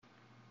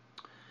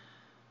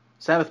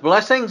Sabbath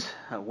blessings.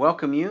 I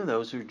welcome you,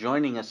 those who are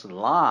joining us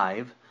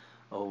live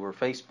over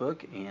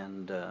Facebook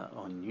and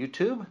on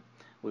YouTube.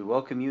 We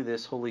welcome you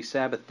this Holy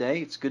Sabbath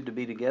day. It's good to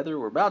be together.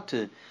 We're about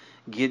to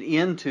get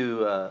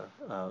into a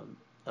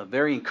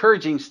very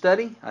encouraging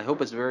study. I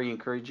hope it's very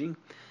encouraging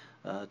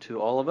to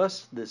all of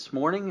us this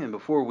morning. And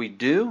before we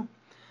do,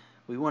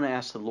 we want to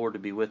ask the Lord to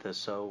be with us.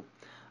 So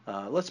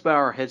let's bow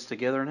our heads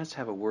together and let's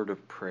have a word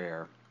of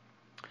prayer.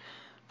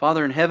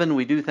 Father in heaven,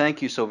 we do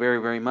thank you so very,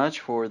 very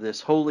much for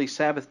this holy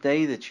Sabbath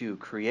day that you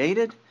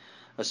created,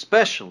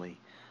 especially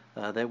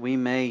that we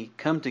may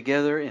come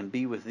together and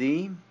be with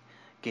thee,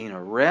 gain a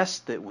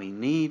rest that we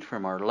need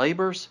from our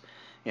labors,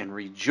 and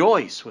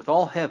rejoice with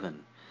all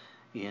heaven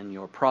in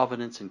your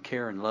providence and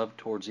care and love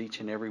towards each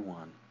and every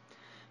one.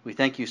 We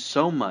thank you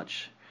so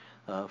much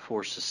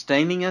for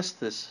sustaining us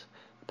this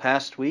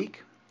past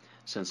week,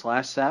 since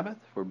last Sabbath,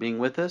 for being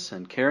with us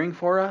and caring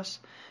for us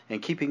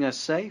and keeping us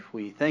safe.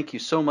 We thank you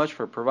so much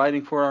for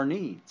providing for our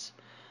needs,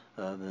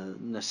 the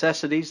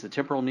necessities, the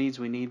temporal needs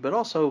we need, but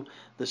also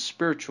the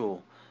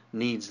spiritual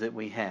needs that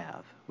we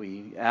have.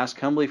 We ask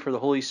humbly for the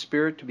Holy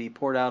Spirit to be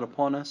poured out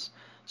upon us,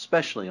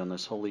 especially on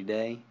this holy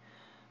day.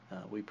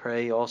 We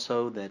pray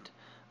also that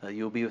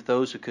you'll be with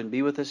those who couldn't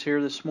be with us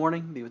here this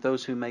morning, be with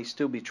those who may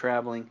still be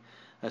traveling,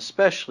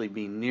 especially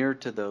be near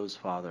to those,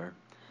 Father,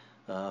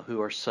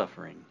 who are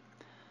suffering.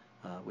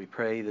 We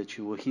pray that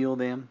you will heal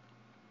them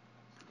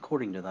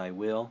according to thy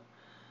will.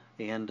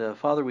 And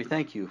Father, we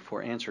thank you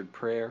for answered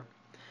prayer.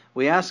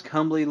 We ask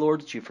humbly, Lord,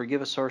 that you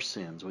forgive us our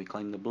sins. We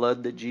claim the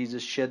blood that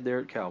Jesus shed there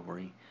at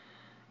Calvary.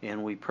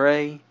 And we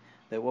pray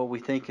that what we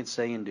think and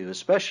say and do,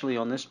 especially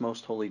on this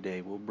most holy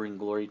day, will bring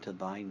glory to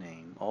thy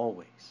name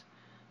always.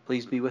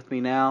 Please be with me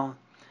now.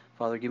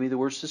 Father, give me the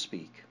words to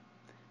speak.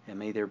 And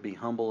may there be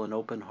humble and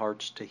open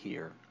hearts to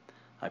hear.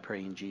 I pray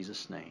in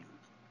Jesus' name.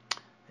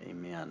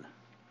 Amen.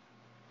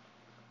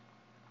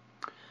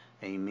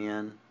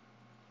 Amen.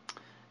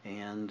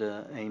 And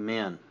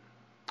amen.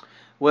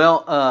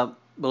 Well,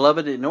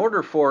 beloved, in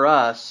order for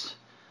us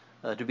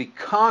to be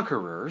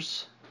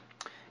conquerors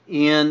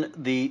in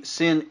the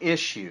sin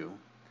issue,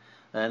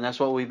 and that's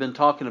what we've been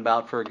talking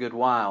about for a good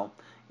while,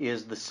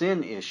 is the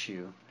sin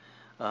issue,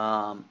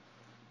 and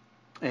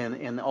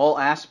all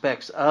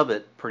aspects of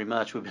it, pretty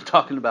much. We've been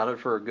talking about it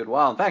for a good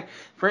while. In fact,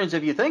 friends,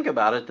 if you think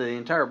about it, the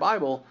entire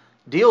Bible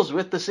deals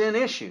with the sin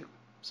issue.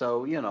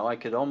 So, I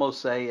could almost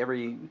say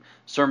every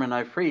sermon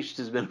I've preached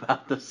has been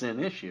about the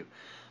sin issue.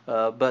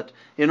 But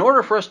in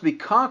order for us to be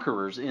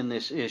conquerors in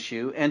this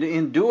issue and to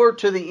endure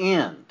to the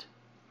end,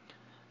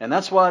 and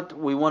that's what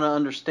we want to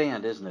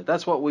understand, isn't it?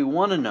 That's what we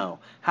want to know.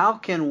 How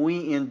can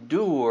we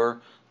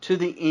endure to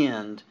the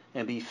end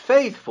and be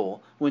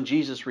faithful when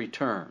Jesus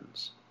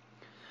returns?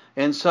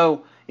 And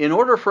so, in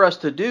order for us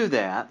to do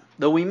that,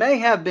 though we may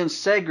have been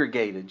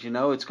segregated,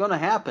 it's going to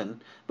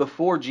happen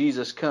before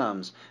Jesus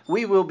comes.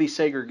 We will be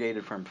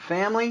segregated from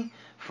family,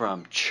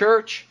 from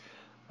church,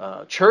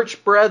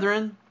 church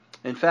brethren.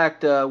 In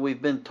fact,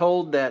 we've been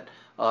told that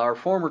our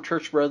former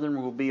church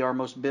brethren will be our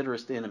most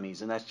bitterest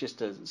enemies, and that's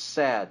just a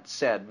sad,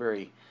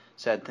 very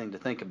sad thing to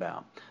think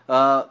about.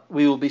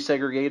 We will be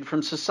segregated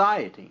from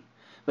society.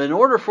 But in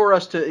order for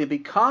us to be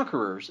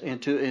conquerors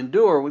and to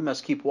endure, we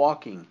must keep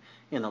walking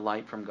in the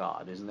light from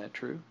God. Isn't that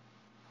true?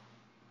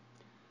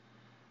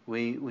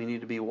 We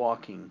need to be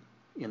walking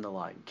in the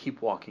light.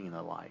 Keep walking in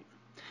the light.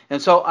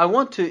 And so I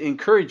want to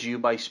encourage you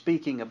by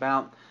speaking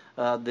about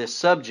this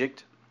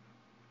subject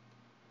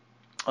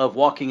of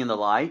walking in the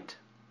light.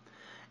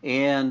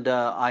 And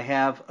I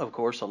have, of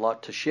course, a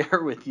lot to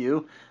share with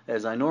you,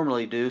 as I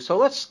normally do. So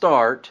let's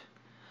start.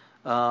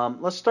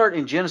 Let's start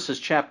in Genesis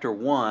chapter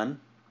 1.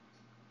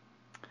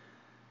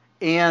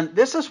 And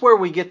this is where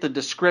we get the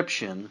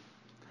description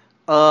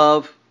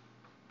of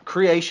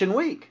creation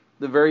week,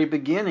 the very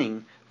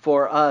beginning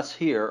for us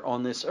here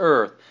on this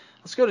earth.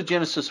 Let's go to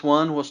Genesis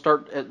 1. We'll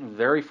start at the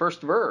very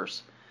first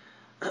verse.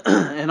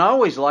 And I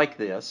always like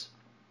this.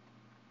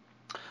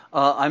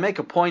 I make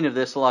a point of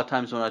this a lot of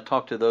times when I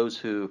talk to those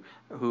who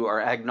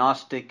are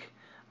agnostic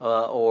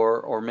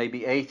or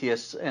maybe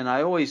atheists. And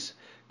I always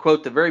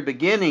quote the very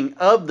beginning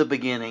of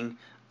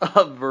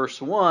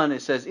verse 1.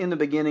 It says, "In the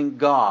beginning,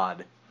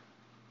 God."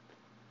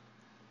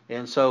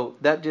 And so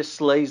that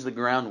just lays the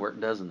groundwork,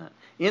 doesn't it?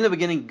 In the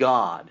beginning,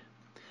 God.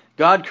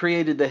 God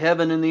created the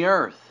heaven and the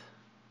earth.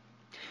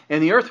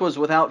 And the earth was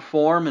without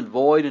form and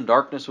void, and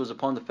darkness was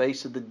upon the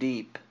face of the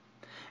deep.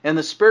 And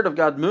the Spirit of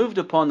God moved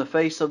upon the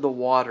face of the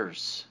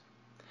waters.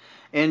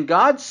 And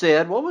God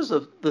said, what was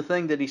the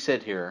thing that He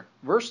said here?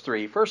 Verse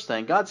 3, first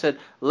thing, God said,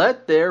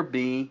 "Let there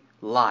be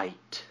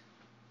light."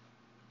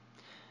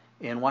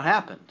 And what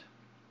happened?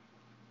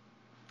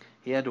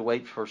 He had to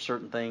wait for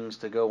certain things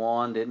to go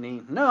on, didn't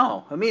he?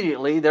 No.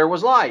 Immediately there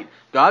was light.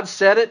 God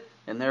said it,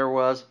 and there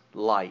was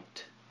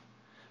light.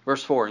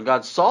 Verse 4, "And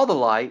God saw the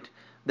light,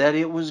 that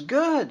it was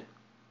good."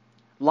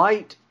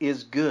 Light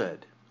is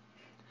good.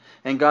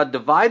 "And God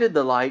divided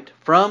the light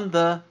from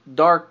the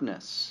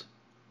darkness.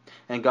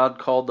 And God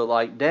called the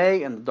light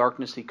day, and the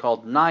darkness He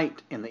called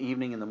night, and the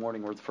evening and the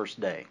morning were the first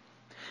day."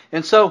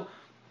 And so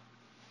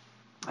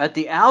At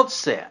the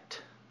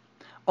outset,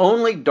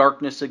 only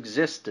darkness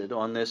existed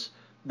on this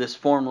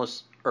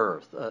formless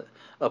earth,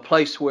 a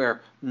place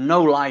where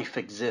no life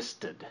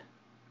existed.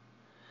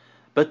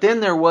 But then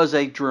there was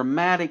a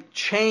dramatic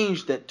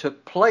change that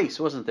took place,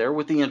 wasn't there,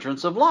 with the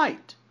entrance of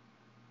light.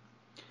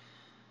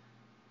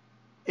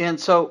 And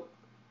so,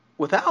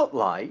 without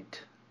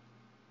light,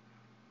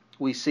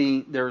 we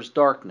see there's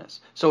darkness.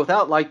 So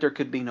without light, there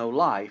could be no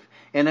life.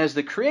 And as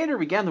the Creator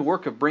began the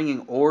work of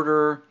bringing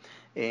order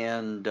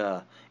and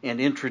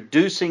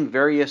introducing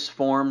various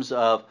forms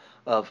of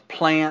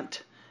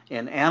plant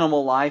and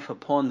animal life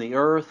upon the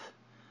earth,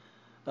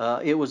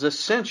 it was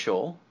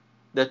essential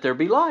that there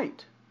be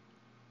light.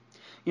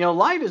 You know,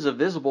 light is a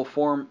visible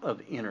form of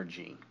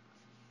energy.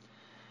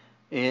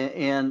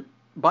 And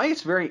by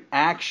its very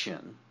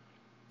action,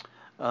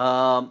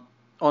 on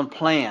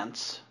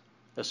plants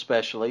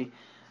especially,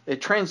 it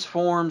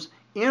transforms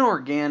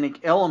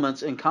inorganic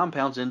elements and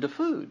compounds into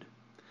food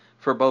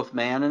for both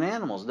man and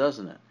animals,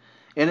 doesn't it?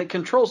 And it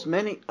controls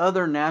many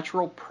other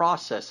natural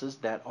processes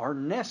that are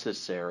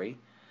necessary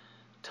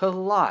to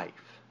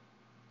life.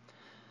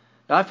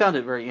 Now, I found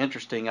it very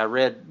interesting. I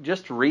read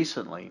just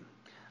recently,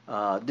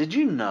 did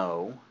you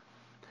know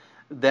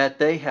that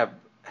they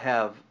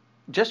have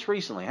just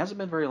recently, hasn't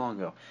been very long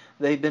ago,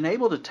 they've been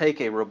able to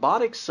take a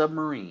robotic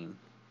submarine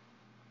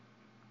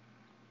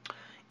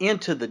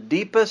into the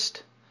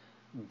deepest,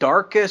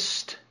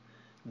 darkest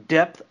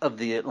depth of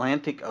the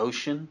Atlantic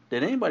Ocean.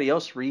 Did anybody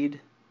else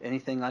read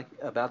anything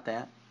about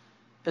that?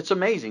 It's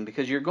amazing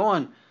because you're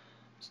going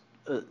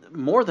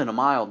more than a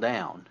mile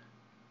down.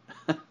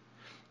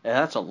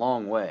 That's a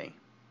long way.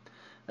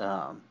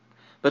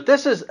 But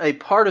this is a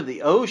part of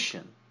the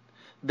ocean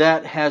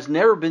that has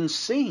never been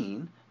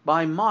seen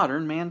by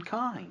modern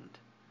mankind.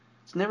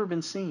 It's never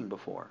been seen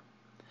before.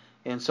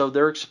 And so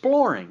they're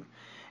exploring.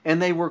 And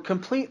they were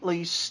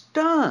completely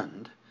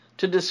stunned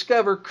to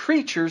discover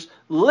creatures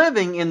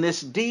living in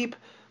this deep,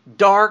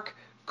 dark,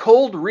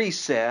 cold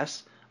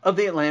recess of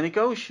the Atlantic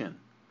Ocean.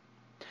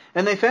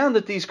 And they found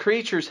that these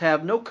creatures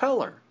have no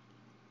color.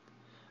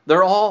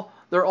 They're all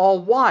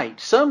white.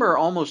 Some are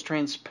almost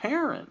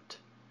transparent.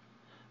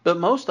 But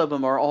most of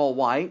them are all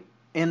white,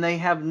 and they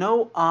have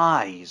no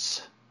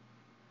eyes.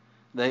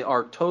 They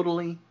are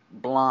totally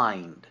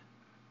blind.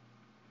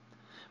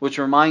 Which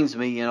reminds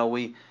me, you know,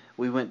 we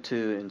went to,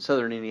 in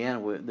southern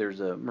Indiana, there's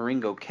a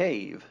Marengo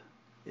cave.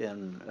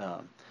 And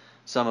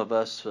some of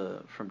us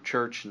from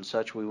church and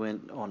such, we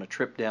went on a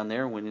trip down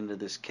there, went into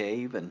this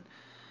cave, and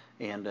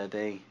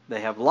they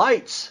have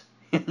lights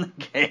in the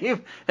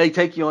cave. They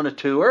take you on a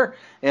tour,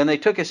 and they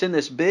took us in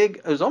this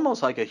big, it was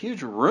almost like a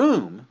huge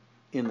room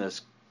in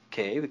this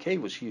cave. The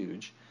cave was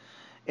huge.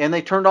 And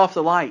they turned off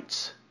the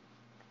lights.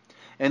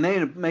 And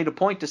they made a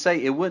point to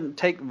say it wouldn't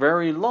take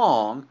very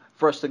long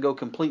for us to go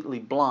completely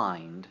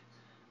blind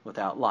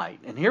without light.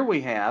 And here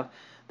we have,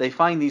 they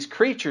find these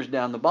creatures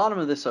down the bottom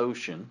of this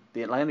ocean,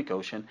 the Atlantic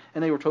Ocean,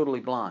 and they were totally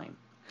blind.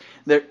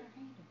 There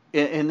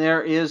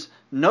is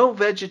no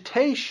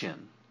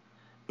vegetation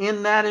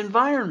in that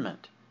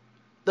environment.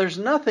 There's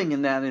nothing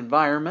in that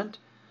environment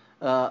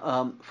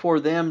for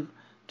them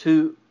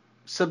to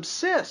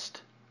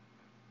subsist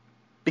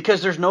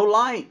because there's no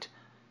light.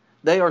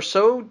 They are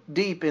so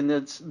deep in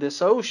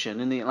this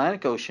ocean, in the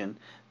Atlantic Ocean,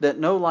 that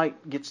no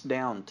light gets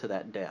down to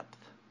that depth.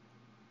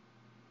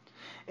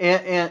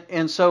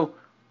 And so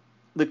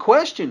the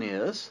question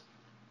is,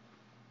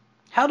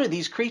 how do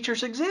these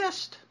creatures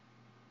exist?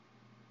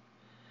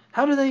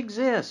 How do they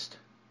exist?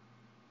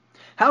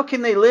 How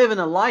can they live in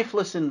a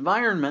lifeless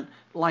environment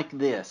like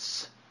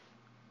this?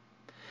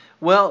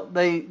 Well,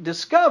 they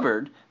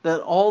discovered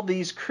that all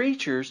these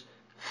creatures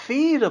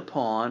feed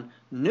upon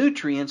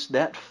nutrients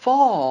that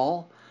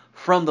fall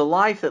from the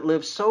life that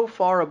lives so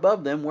far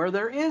above them where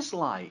there is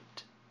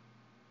light.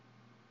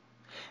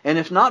 And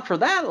if not for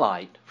that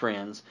light,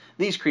 friends,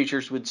 these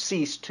creatures would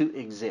cease to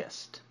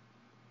exist.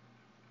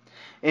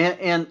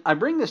 And I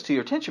bring this to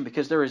your attention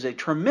because there is a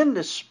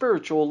tremendous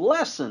spiritual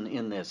lesson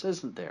in this,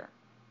 isn't there?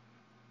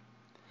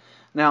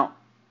 Now,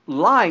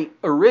 light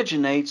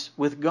originates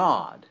with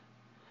God.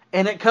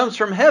 And it comes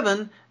from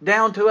heaven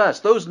down to us.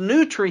 Those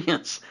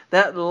nutrients,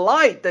 that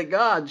light that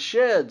God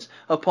sheds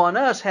upon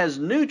us has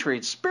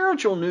nutrients,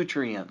 spiritual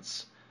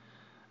nutrients,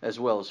 as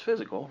well as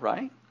physical,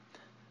 right?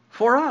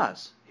 For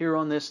us, here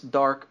on this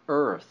dark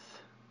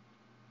earth.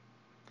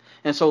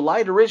 And so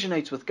light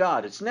originates with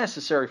God. It's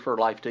necessary for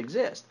life to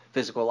exist,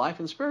 physical life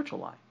and spiritual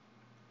life.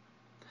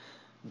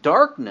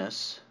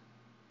 Darkness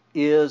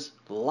is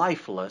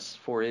lifeless,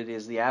 for it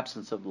is the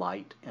absence of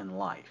light and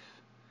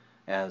life,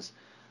 as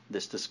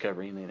this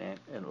discovery in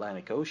the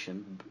Atlantic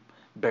Ocean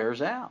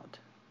bears out.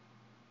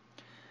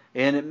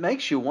 And it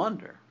makes you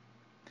wonder,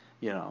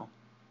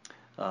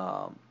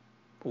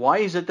 why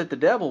is it that the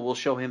devil will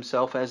show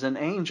himself as an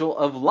angel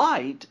of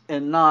light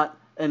and not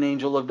an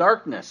angel of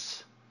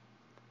darkness?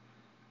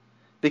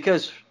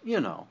 Because,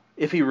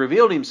 if he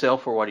revealed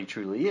himself for what he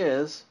truly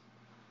is,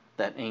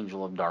 that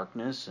angel of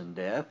darkness and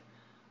death,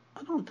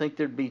 I don't think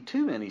there'd be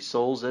too many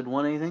souls that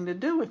want anything to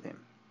do with him.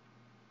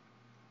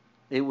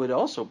 it would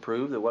also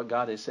prove that what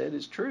God has said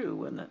is true,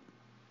 wouldn't it?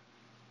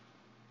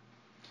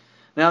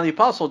 Now the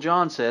Apostle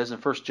John says in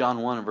 1 John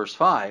 1 and verse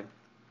 5,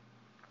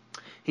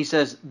 he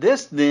says,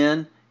 "This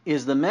then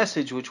is the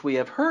message which we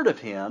have heard of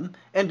him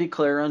and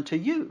declare unto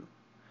you,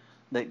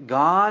 that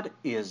God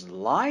is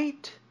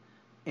light,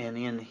 and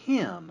in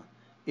him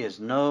is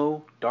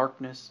no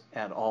darkness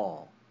at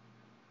all."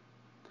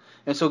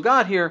 And so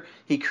God here,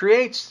 he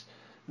creates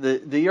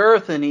the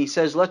earth, and he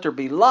says, "Let there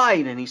be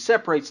light," and he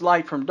separates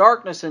light from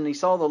darkness, and he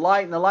saw the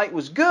light, and the light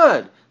was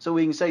good. So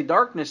we can say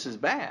darkness is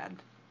bad,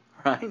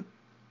 right?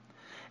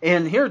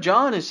 And here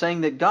John is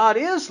saying that God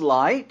is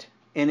light,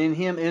 and in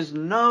him is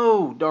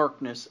no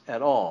darkness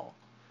at all.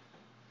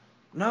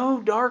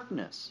 No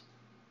darkness.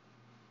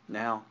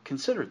 Now,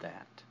 consider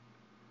that.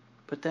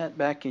 Put that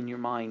back in your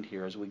mind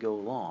here as we go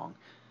along.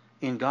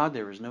 In God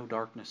there is no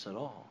darkness at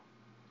all.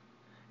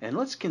 And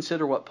let's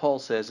consider what Paul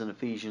says in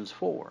Ephesians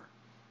 4.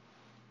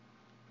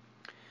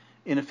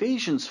 In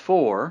Ephesians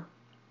 4,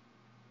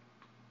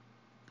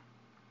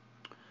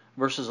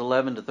 verses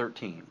 11 to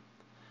 13,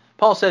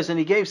 Paul says, "And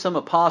he gave some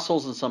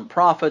apostles and some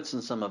prophets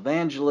and some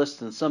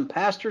evangelists and some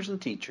pastors and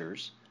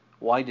teachers."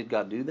 Why did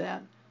God do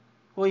that?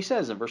 Well, he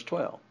says in verse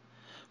 12,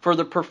 "For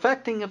the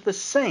perfecting of the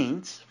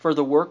saints, for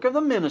the work of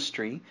the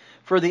ministry,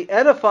 for the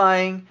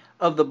edifying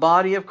of the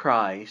body of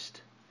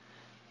Christ,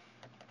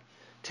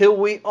 till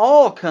we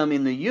all come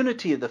in the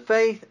unity of the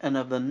faith and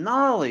of the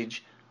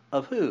knowledge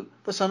of" who?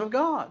 The Son of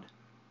God,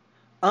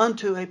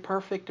 "unto a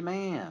perfect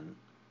man,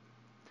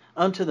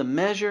 unto the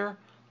measure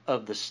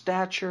of the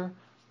stature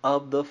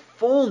of the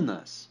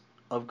fullness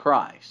of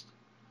Christ."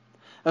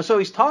 And so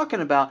he's talking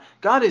about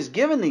God has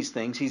given these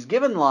things. He's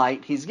given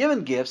light. He's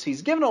given gifts.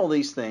 He's given all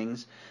these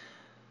things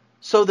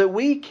so that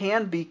we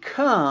can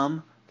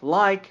become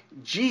like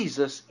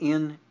Jesus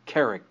in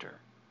character.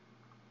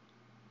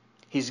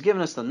 He's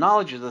given us the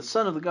knowledge of the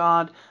Son of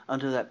God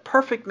unto that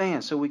perfect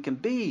man so we can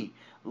be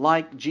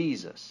like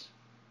Jesus.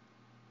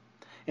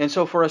 And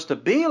so for us to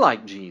be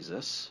like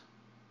Jesus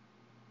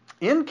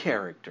in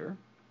character,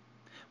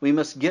 we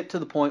must get to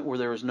the point where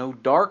there is no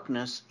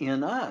darkness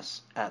in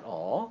us at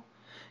all.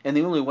 And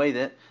the only way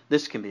that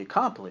this can be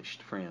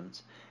accomplished,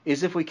 friends,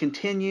 is if we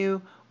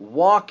continue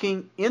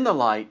walking in the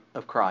light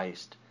of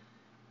Christ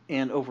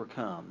and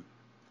overcome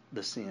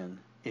the sin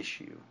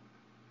issue.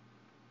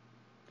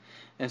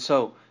 And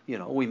so,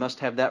 we must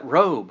have that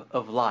robe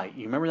of light.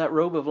 You remember that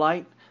robe of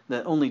light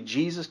that only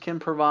Jesus can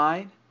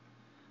provide?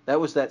 That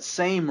was that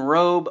same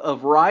robe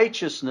of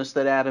righteousness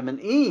that Adam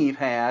and Eve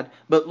had,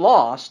 but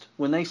lost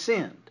when they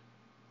sinned.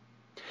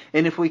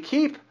 And if we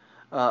keep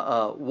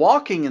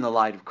walking in the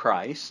light of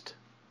Christ,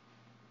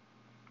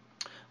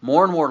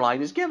 more and more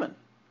light is given.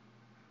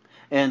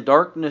 And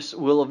darkness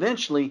will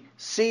eventually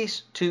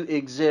cease to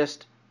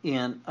exist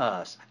in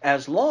us,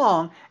 as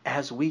long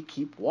as we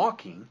keep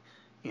walking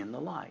in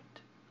the light.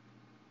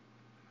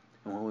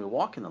 And when we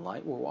walk in the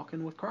light, we're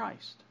walking with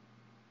Christ.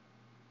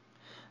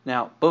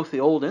 Now, both the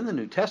Old and the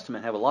New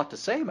Testament have a lot to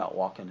say about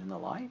walking in the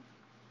light.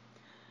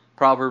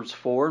 Proverbs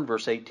 4 and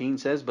verse 18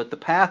 says, "But the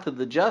path of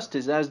the just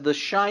is as the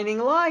shining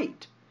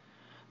light,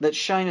 that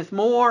shineth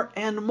more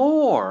and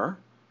more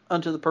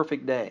unto the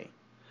perfect day."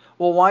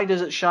 Well, why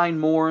does it shine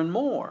more and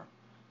more?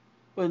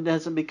 Well, it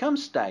doesn't become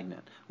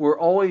stagnant. We're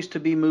always to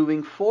be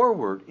moving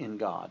forward in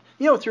God.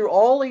 Through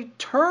all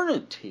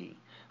eternity,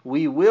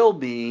 we will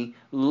be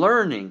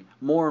learning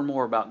more and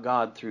more about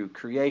God through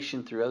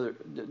creation,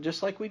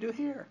 just like we do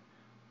here.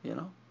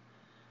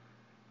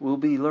 We'll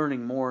be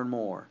learning more and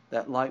more.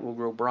 That light will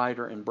grow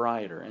brighter and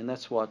brighter. And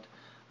that's what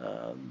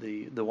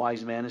the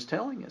wise man is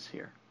telling us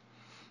here.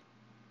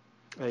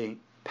 A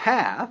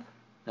path,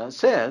 now it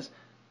says,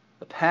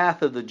 the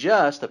path of the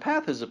just, the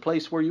path is a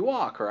place where you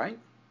walk, right?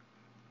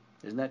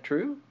 Isn't that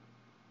true?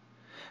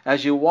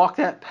 As you walk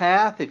that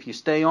path, if you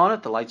stay on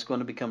it, the light's going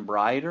to become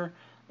brighter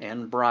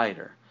and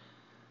brighter.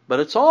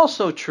 But it's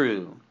also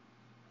true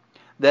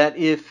that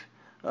if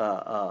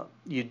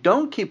you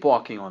don't keep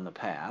walking on the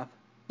path,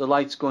 the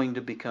light's going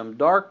to become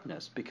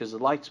darkness because the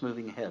light's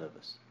moving ahead of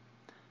us.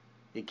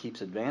 It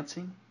keeps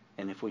advancing,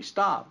 and if we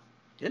stop,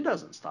 it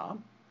doesn't stop.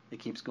 It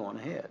keeps going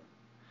ahead.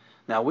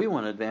 Now, we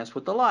want to advance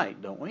with the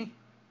light, don't we?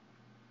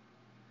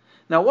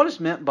 Now, what is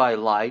meant by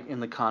light in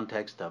the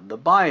context of the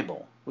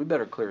Bible? We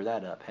better clear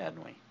that up,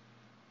 hadn't we?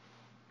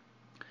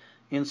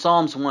 In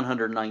Psalms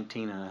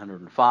 119 and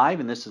 105,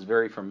 and this is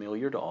very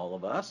familiar to all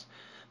of us,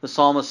 the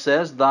psalmist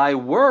says, "Thy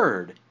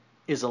word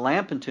is a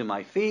lamp unto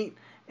my feet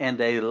and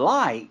a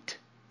light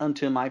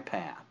unto my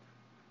path."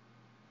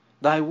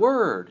 Thy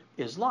word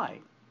is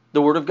light.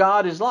 The word of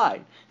God is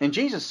light. And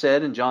Jesus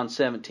said in John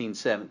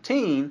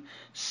 17:17,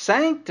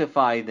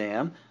 "Sanctify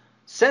them,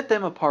 set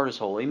them apart as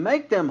holy,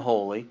 make them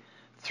holy,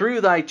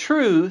 through thy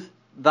truth,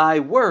 thy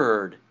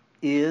word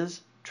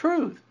is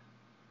truth."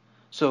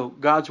 So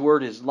God's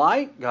word is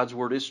light, God's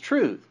word is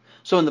truth.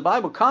 So in the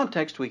Bible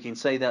context, we can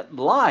say that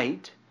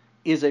light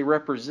is a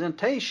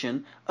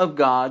representation of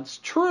God's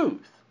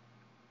truth.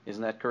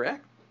 Isn't that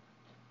correct?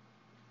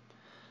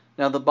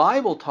 Now the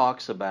Bible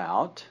talks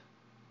about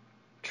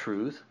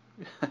truth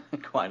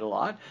quite a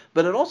lot,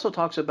 but it also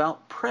talks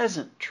about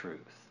present truth.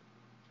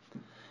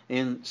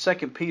 In 2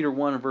 Peter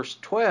 1 verse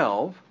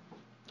 12,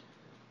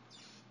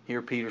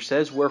 here Peter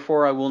says,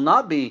 "Wherefore I will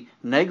not be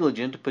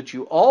negligent to put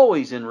you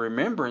always in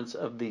remembrance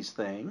of these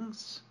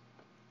things,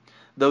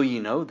 though ye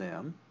know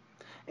them,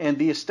 and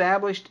be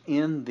established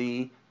in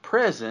the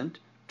present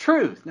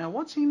truth." Now,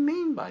 what's he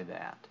mean by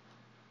that?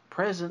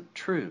 Present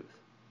truth.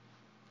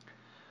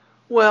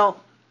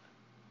 Well,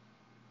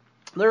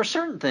 there are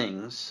certain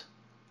things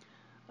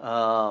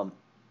that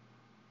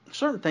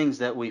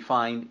we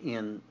find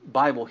in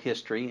Bible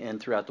history and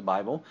throughout the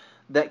Bible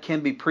that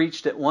can be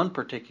preached at one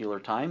particular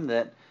time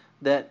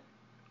that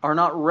are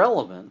not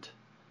relevant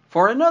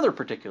for another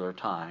particular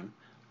time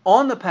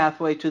on the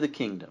pathway to the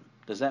kingdom.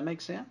 Does that make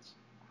sense?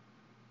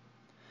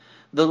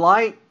 The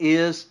light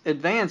is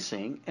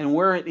advancing, and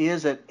where it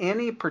is at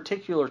any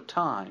particular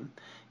time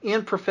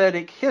in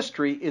prophetic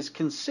history is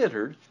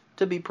considered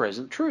to be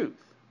present truth.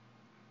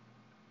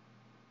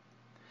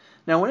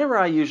 Now, whenever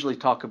I usually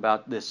talk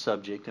about this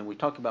subject, and we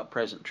talk about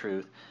present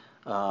truth,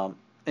 and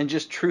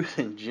just truth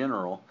in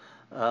general,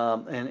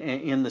 and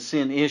in the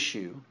sin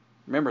issue,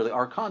 remember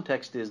our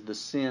context is the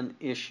sin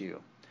issue.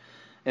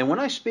 And when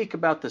I speak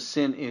about the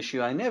sin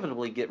issue, I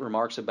inevitably get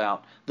remarks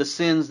about the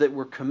sins that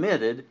were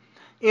committed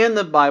in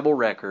the Bible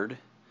record,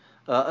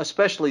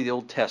 especially the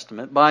Old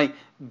Testament, by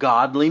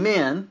godly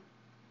men.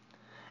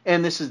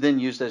 And this is then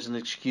used as an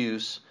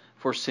excuse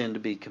for sin to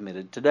be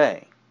committed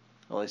today.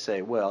 Well, they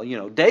say, well,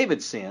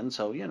 David sinned,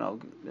 so,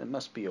 it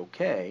must be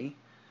okay,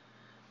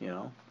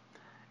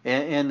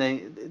 And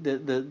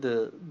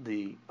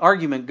the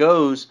argument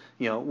goes,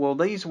 well,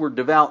 these were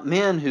devout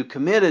men who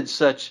committed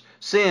such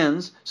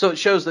sins, so it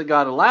shows that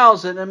God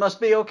allows it, and it must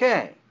be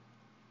okay.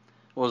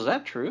 Well, is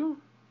that true?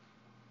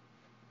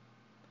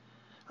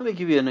 Let me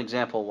give you an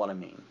example of what I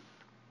mean.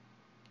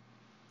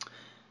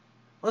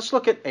 Let's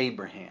look at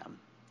Abraham.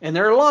 And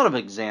there are a lot of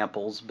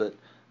examples,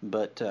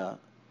 but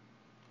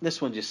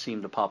this one just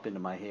seemed to pop into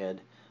my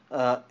head.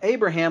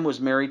 Abraham was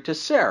married to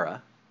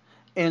Sarah,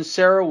 and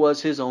Sarah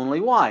was his only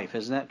wife.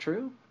 Isn't that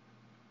true?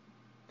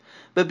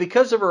 But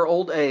because of her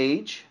old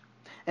age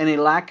and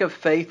a lack of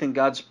faith in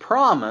God's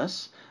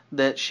promise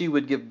that she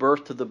would give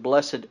birth to the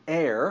blessed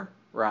heir,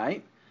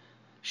 right?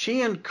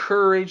 She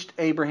encouraged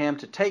Abraham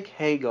to take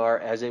Hagar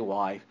as a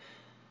wife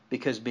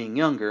because being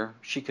younger,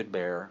 she could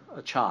bear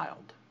a child.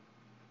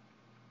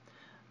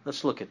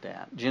 Let's look at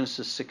that.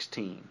 Genesis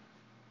 16.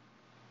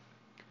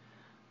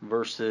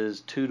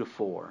 Verses 2 to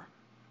 4.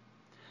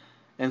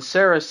 And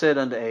Sarah said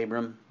unto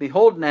Abram,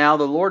 Behold now,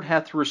 the Lord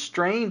hath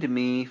restrained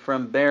me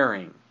from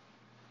bearing.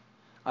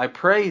 I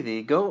pray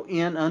thee, go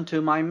in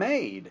unto my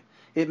maid.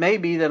 It may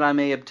be that I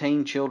may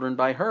obtain children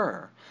by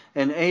her.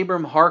 And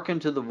Abram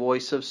hearkened to the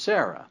voice of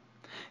Sarah.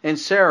 And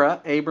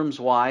Sarah, Abram's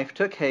wife,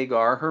 took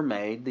Hagar, her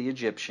maid, the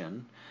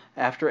Egyptian,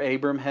 after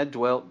Abram had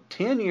dwelt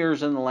 10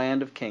 years in the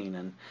land of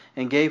Canaan,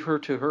 and gave her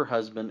to her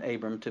husband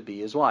Abram to be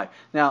his wife.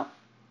 Now,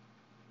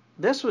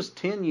 this was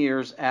 10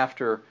 years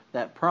after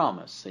that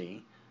promise,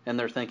 see? And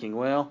they're thinking,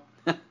 well,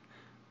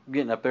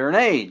 getting up there in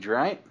age,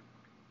 right?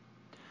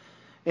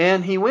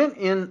 And he went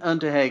in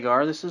unto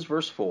Hagar, this is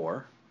verse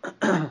 4,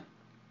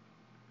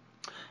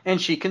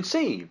 and she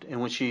conceived.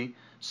 And when she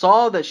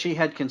saw that she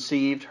had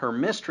conceived, her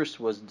mistress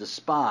was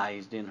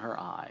despised in her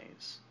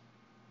eyes.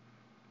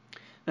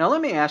 Now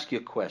let me ask you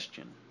a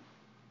question.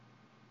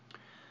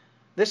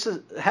 This is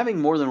having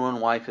more than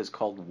one wife is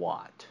called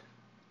what?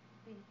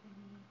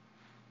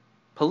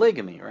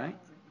 Polygamy, right?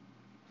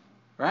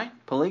 Right?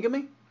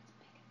 Polygamy?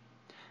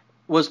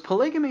 Was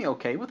polygamy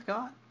okay with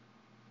God?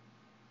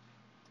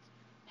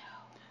 No.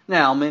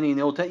 Now, many in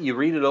the Old Testament, you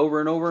read it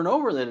over and over and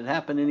over that it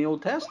happened in the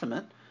Old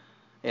Testament,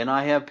 and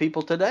I have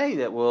people today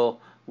that will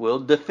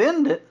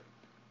defend it.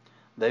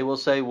 They will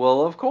say,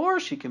 well, of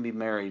course you can be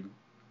married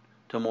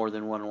to more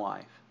than one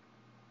wife.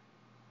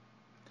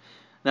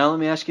 Now, let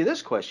me ask you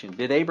this question.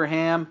 Did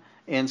Abraham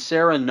and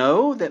Sarah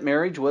know that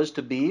marriage was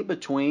to be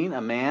between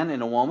a man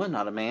and a woman,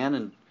 not a man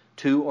and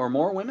two or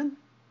more women?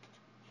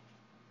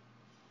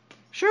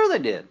 Sure they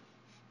did.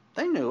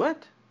 They knew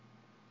it.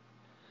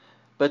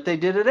 But they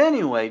did it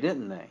anyway,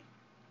 didn't they?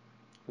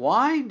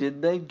 Why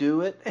did they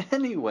do it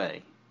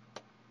anyway?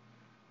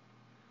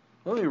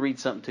 Let me read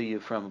something to you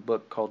from a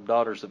book called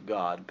Daughters of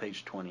God,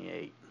 page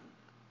 28.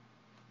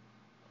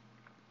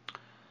 It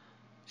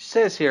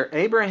says here,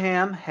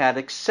 Abraham had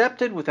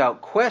accepted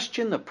without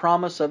question the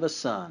promise of a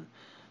son,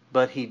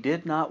 but he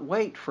did not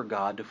wait for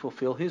God to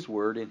fulfill his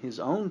word in his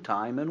own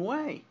time and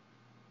way.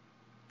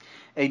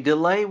 A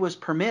delay was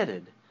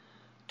permitted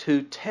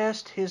to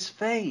test his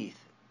faith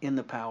in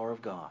the power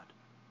of God.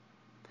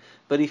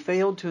 But he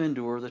failed to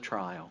endure the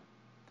trial.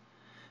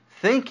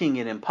 Thinking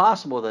it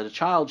impossible that a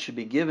child should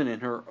be given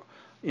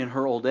in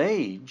her old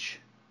age,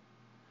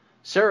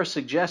 Sarah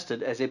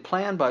suggested, as a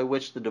plan by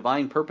which the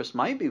divine purpose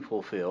might be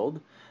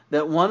fulfilled,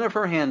 that one of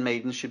her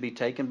handmaidens should be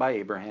taken by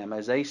Abraham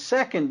as a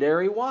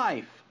secondary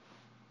wife.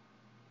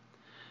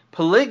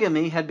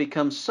 Polygamy had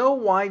become so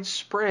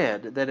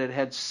widespread that it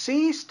had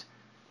ceased,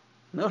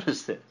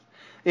 notice this,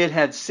 it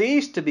had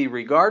ceased to be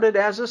regarded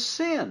as a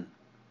sin.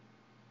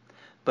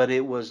 but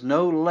it was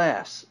no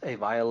less a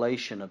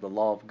violation of the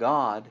law of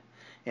God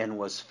and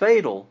was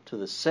fatal to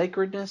the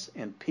sacredness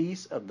and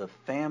peace of the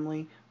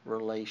family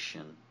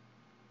relation.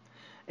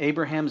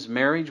 Abraham's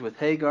marriage with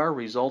Hagar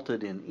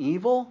resulted in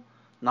evil,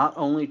 not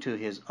only to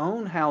his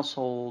own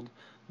household,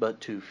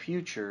 but to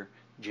future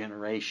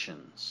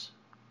generations.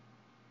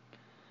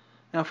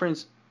 Now,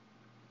 friends,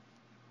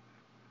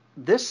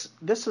 this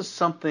is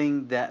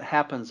something that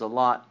happens a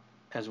lot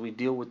as we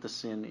deal with the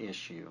sin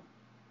issue.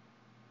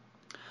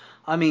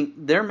 I mean,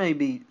 there may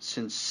be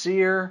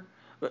sincere...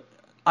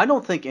 I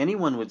don't think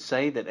anyone would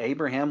say that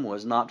Abraham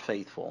was not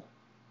faithful.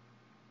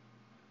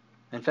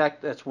 In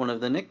fact, that's one of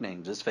the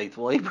nicknames, is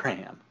Faithful Abraham.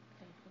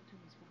 Faithful to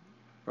his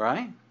wife.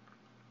 Right?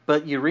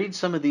 But you read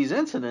some of these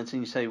incidents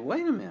and you say,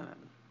 wait a minute,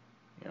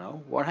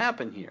 what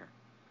happened here?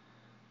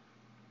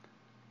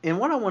 And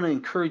what I want to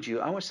encourage you,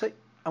 I want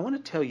to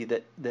tell you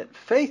that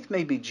faith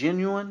may be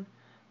genuine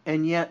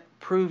and yet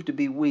prove to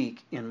be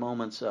weak in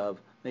moments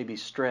of maybe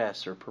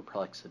stress or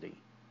perplexity.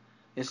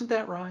 Isn't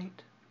that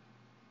right?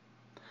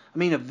 I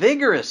mean, a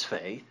vigorous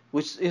faith,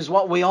 which is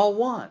what we all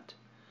want,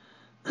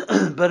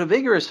 but a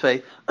vigorous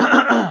faith,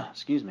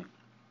 excuse me,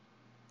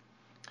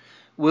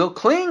 will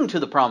cling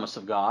to the promise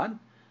of God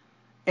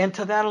and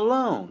to that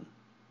alone,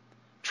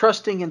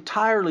 trusting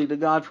entirely to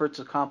God for its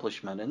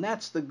accomplishment. And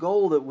that's the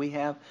goal that we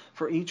have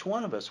for each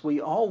one of us. We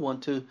all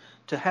want to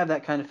have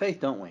that kind of faith,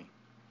 don't we?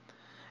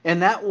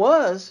 And that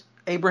was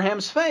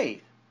Abraham's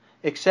faith,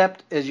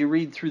 except as you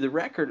read through the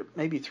record,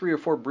 maybe 3 or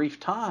 4 brief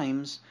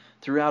times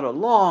throughout a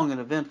long and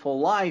eventful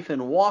life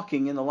and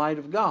walking in the light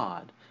of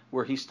God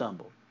where he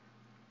stumbled.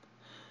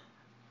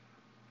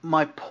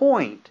 My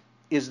point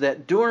is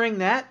that during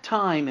that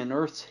time in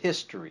Earth's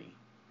history,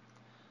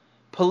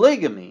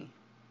 polygamy,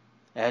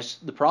 as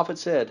the prophet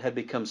said, had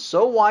become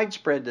so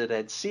widespread that it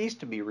had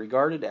ceased to be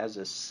regarded as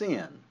a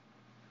sin,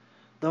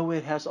 though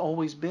it has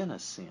always been a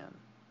sin.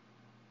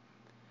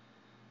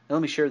 Now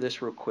let me share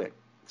this real quick.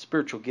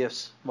 Spiritual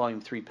Gifts,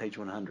 Volume 3, page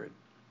 100.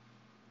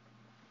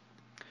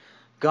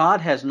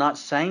 God has not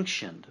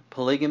sanctioned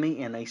polygamy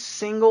in a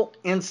single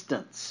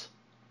instance.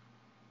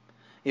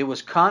 It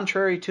was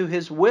contrary to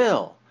his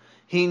will.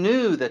 He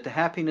knew that the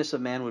happiness of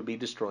man would be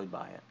destroyed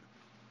by it.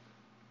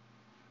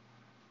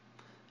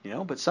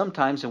 But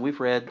sometimes, and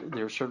we've read,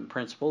 there are certain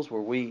principles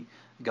where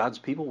God's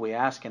people, we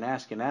ask and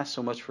ask and ask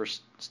so much for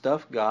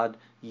stuff, God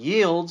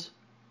yields,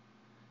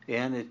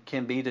 and it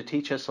can be to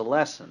teach us a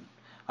lesson.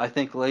 I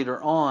think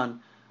later on,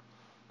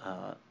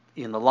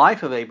 in the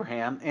life of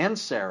Abraham and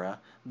Sarah,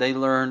 they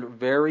learned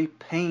very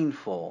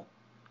painful,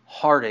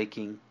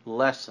 heart-aching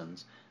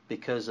lessons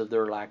because of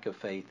their lack of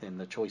faith in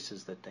the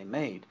choices that they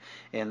made.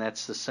 And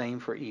that's the same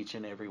for each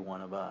and every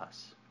one of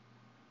us.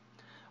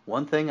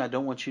 One thing I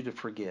don't want you to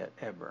forget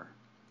ever,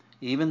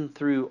 even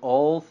through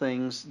all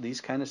things,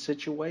 these kind of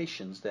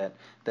situations that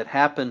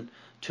happen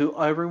to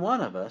every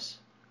one of us,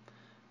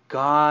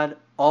 God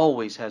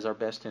always has our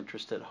best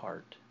interest at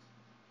heart.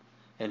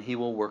 And he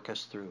will work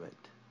us through it.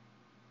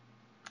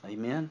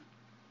 Amen?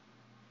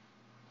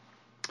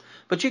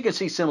 But you can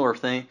see similar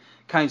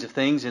kinds of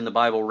things in the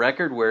Bible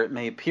record where it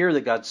may appear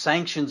that God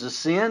sanctions a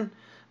sin,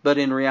 but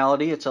in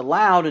reality it's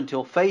allowed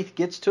until faith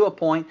gets to a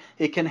point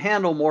it can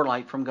handle more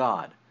light from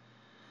God.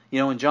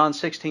 In John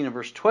 16 and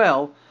verse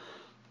 12,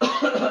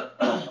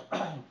 my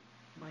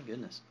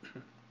goodness,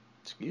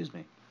 excuse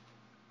me.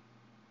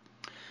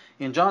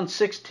 In John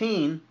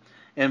 16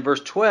 and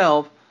verse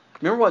 12,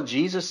 remember what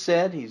Jesus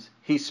said?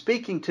 He's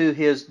speaking to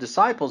his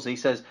disciples. He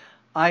says,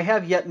 I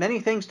have yet many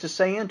things to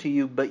say unto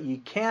you, but ye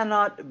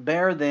cannot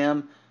bear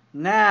them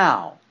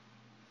now.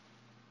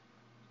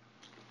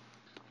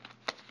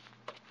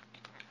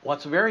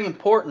 What's very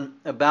important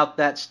about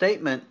that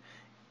statement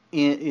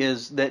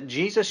is that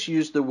Jesus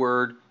used the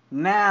word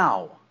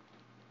now.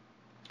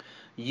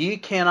 Ye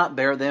cannot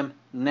bear them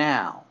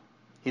now.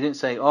 He didn't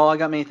say, I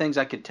got many things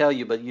I could tell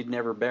you, but you'd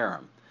never bear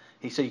them.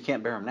 He said you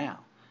can't bear them now.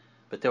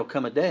 But there'll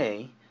come a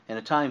day and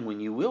a time when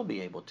you will be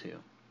able to.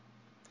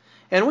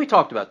 And we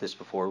talked about this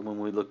before when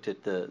we looked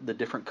at the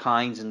different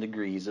kinds and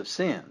degrees of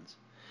sins.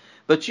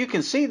 But you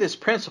can see this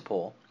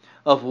principle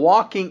of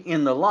walking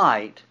in the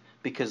light,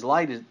 because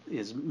light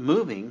is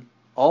moving,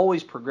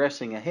 always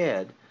progressing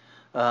ahead.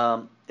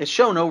 It's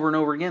shown over and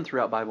over again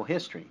throughout Bible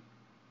history.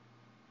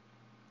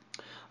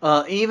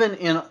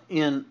 Even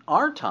in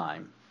our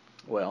time,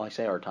 well, I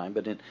say our time,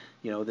 but in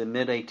the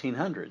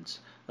mid-1800s,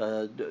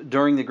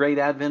 during the Great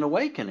Advent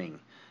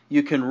Awakening,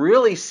 you can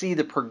really see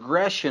the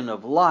progression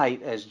of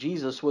light as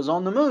Jesus was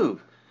on the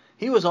move.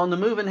 He was on the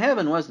move in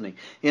heaven, wasn't he?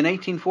 In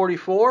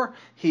 1844,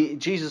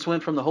 Jesus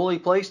went from the holy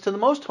place to the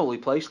most holy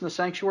place in the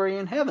sanctuary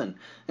in heaven.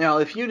 Now,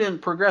 if you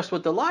didn't progress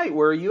with the light,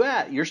 where are you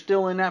at? You're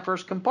still in that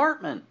first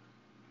compartment.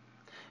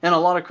 And a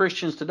lot of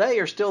Christians today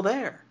are still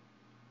there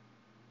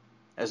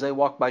as they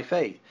walk by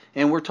faith.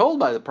 And we're told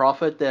by the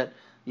prophet that,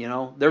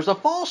 there's a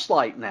false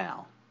light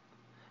now.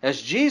 As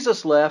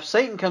Jesus left,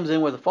 Satan comes in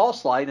with a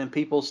false light and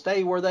people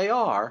stay where they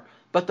are,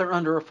 but they're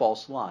under a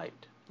false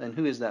light. And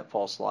who is that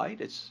false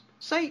light? It's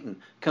Satan.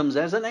 Comes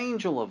as an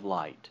angel of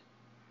light.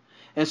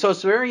 And so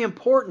it's very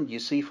important, you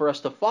see, for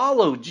us to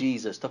follow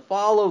Jesus, to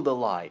follow the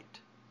light.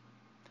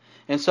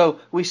 And so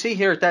we see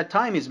here at that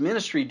time his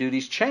ministry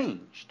duties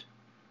changed.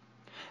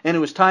 And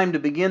it was time to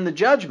begin the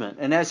judgment.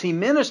 And as he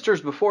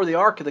ministers before the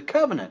Ark of the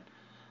Covenant,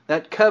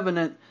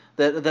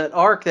 that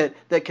ark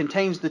that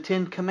contains the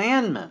 10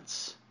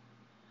 Commandments,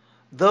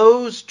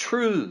 those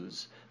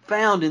truths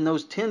found in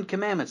those 10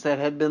 Commandments that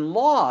had been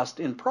lost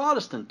in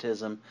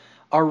Protestantism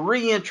are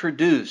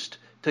reintroduced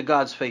to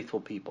God's faithful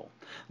people.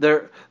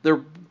 They're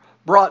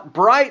brought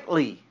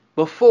brightly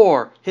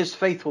before His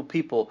faithful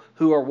people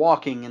who are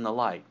walking in the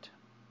light.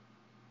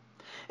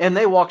 And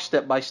they walk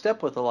step by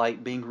step with the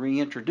light, being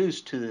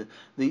reintroduced to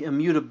the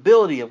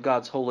immutability of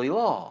God's holy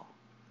law.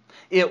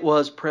 It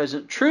was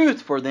present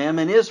truth for them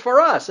and is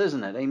for us,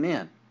 isn't it?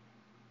 Amen.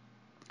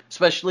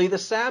 Especially the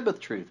Sabbath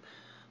truth.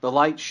 The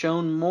light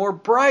shone more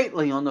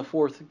brightly on the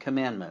 4th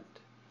commandment.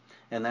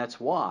 And that's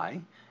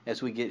why,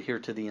 as we get here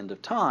to the end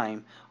of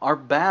time, our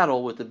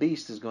battle with the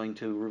beast is going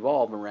to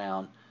revolve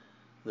around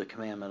the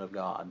commandment of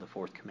God, the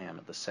 4th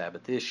commandment, the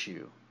Sabbath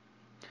issue.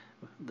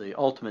 The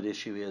ultimate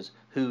issue is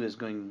who is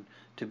going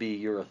to be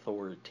your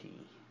authority,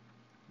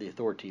 the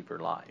authority for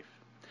life.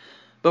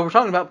 But we're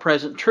talking about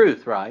present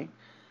truth, right?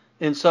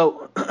 And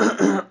so,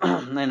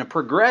 and a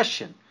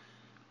progression.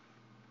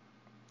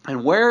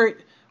 And where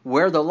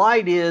the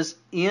light is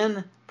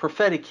in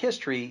prophetic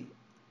history,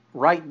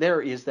 right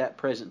there is that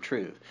present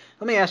truth.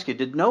 Let me ask you,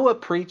 did Noah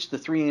preach the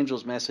 3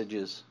 angels'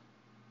 messages?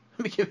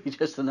 Let me give you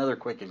just another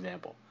quick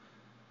example.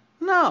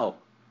 No,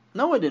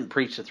 Noah didn't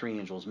preach the 3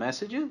 angels'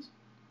 messages.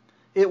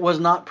 It was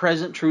not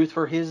present truth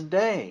for his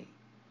day.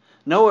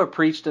 Noah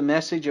preached a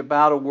message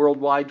about a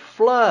worldwide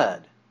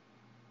flood.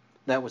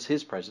 That was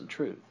his present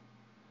truth.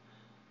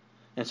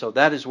 And so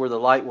that is where the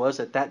light was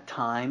at that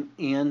time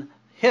in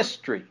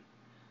history.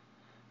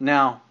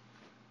 Now,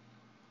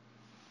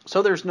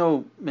 so there's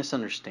no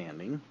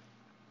misunderstanding.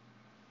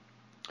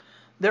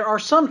 There are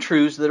some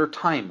truths that are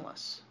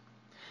timeless,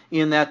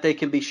 in that they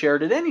can be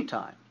shared at any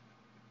time.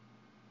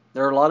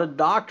 There are a lot of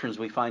doctrines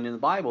we find in the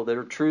Bible that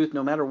are truth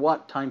no matter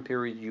what time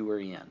period you are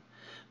in.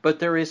 But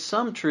there is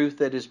some truth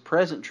that is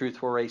present truth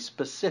for a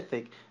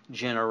specific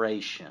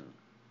generation.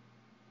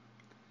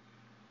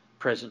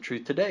 Present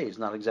truth today is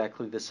not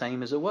exactly the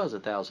same as it was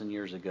 1,000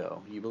 years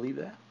ago. You believe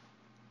that?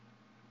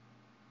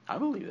 I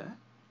believe that,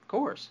 of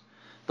course.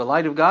 The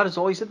light of God is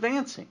always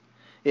advancing.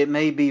 It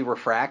may be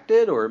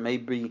refracted or it may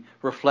be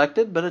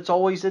reflected, but it's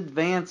always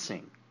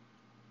advancing.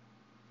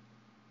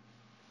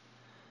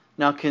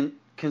 Now,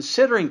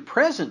 considering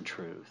present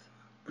truth,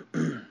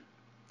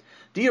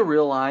 do you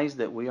realize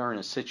that we are in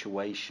a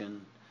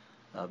situation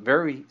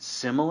very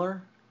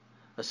similar,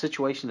 a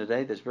situation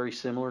today that's very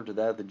similar to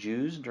that of the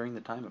Jews during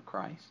the time of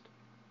Christ?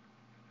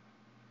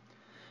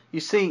 You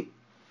see,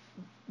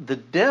 the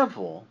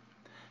devil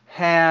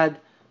had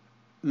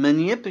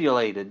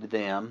manipulated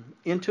them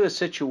into a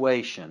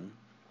situation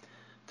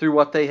through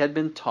what they had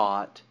been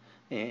taught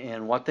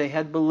and what they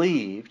had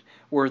believed,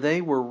 where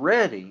they were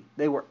ready,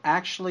 they were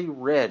actually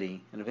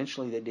ready, and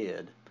eventually they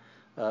did,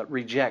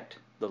 reject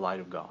the light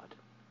of God.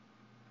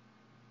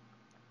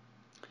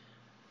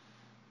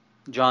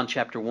 John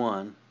chapter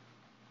 1,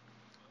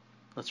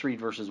 let's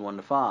read verses 1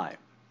 to 5.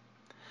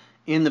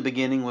 In the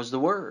beginning was the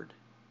Word,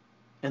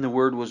 and the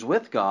Word was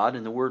with God,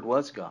 and the Word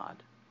was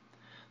God.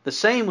 The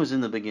same was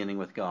in the beginning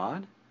with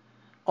God.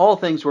 All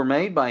things were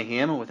made by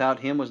Him, and without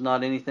Him was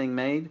not anything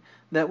made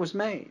that was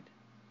made.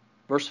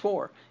 Verse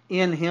 4,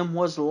 in Him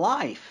was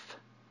life,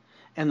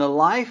 and the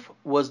life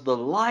was the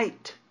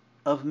light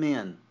of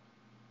men.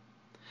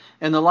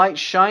 And the light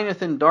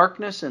shineth in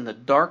darkness, and the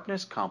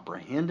darkness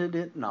comprehended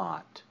it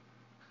not.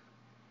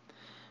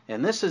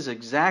 And this is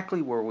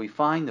exactly where we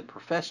find the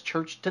professed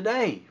church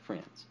today,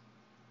 friends.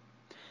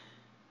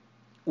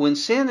 When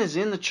sin is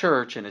in the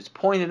church and it's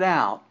pointed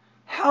out,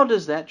 how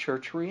does that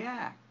church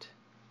react?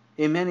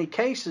 In many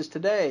cases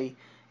today,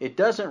 it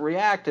doesn't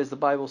react as the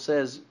Bible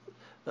says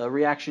a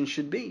reaction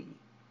should be.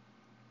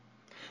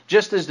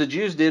 Just as the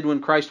Jews did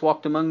when Christ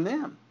walked among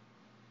them.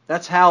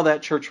 That's how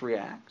that church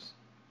reacts.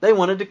 They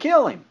wanted to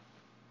kill Him.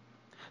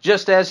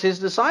 Just as His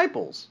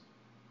disciples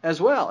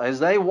as well, as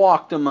they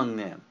walked among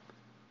them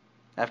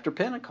after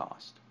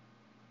Pentecost.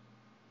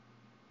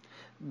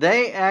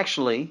 They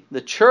actually,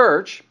 the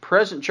church,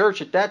 present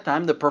church at that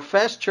time, the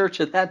professed church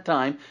at that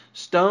time,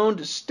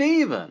 stoned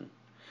Stephen,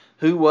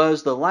 who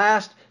was the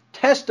last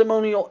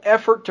testimonial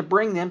effort to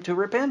bring them to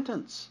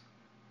repentance.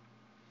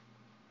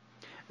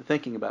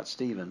 Thinking about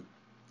Stephen,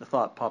 the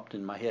thought popped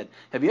in my head.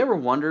 Have you ever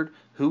wondered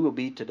who will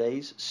be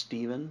today's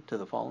Stephen to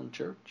the fallen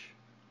church?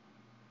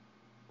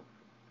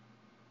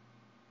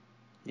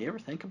 You ever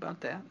think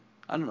about that?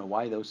 I don't know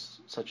why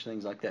such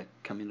things like that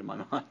come into my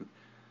mind.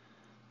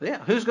 Yeah,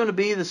 who's going to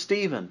be the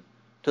Stephen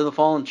to the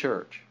fallen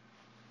church?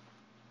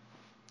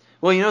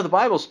 Well, you know, the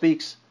Bible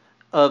speaks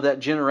of that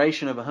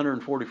generation of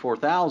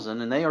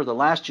 144,000, and they are the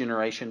last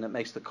generation that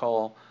makes the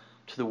call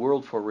to the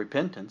world for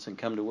repentance and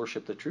come to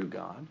worship the true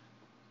God.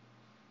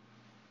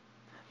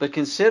 But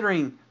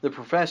considering the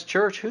professed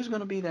church, who's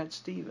going to be that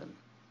Stephen?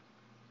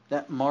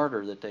 That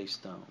martyr that they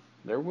stoned?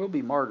 There will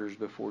be martyrs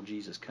before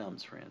Jesus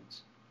comes,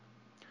 friends.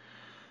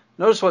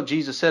 Notice what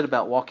Jesus said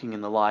about walking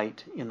in the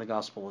light in the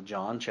Gospel of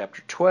John,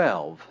 chapter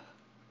 12.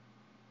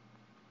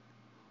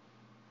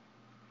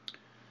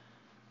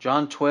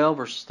 John 12,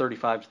 verses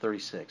 35 to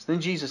 36. Then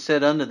Jesus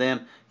said unto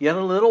them, Yet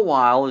a little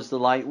while is the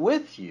light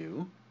with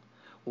you.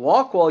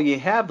 Walk while ye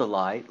have the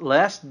light,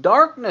 lest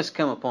darkness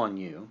come upon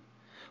you.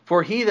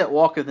 For he that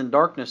walketh in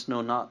darkness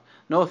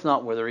knoweth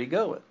not whither he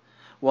goeth.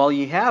 While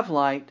ye have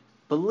light,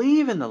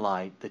 believe in the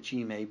light, that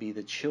ye may be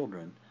the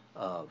children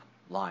of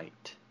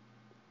light.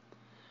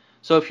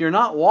 So if you're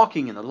not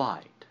walking in the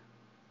light,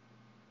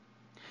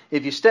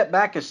 if you step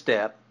back a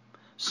step,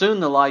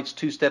 soon the light's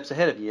 2 steps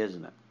ahead of you,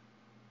 isn't it?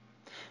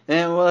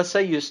 And well, let's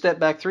say you step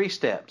back 3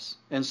 steps,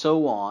 and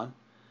so on,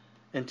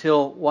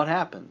 until what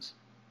happens?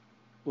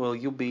 Well,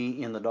 you'll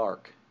be in the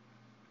dark.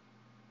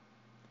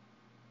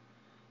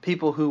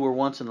 People who were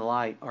once in the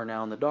light are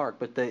now in the dark.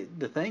 But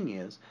the thing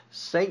is,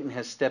 Satan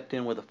has stepped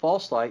in with a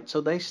false light, so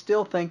they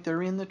still think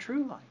they're in the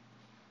true light.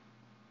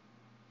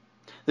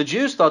 The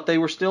Jews thought they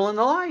were still in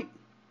the light,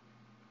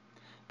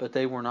 but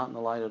they were not in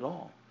the light at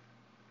all.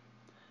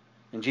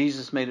 And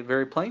Jesus made it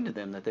very plain to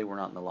them that they were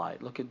not in the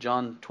light. Look at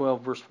John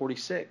 12, verse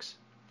 46.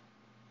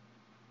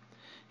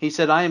 He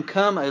said, I am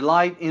come a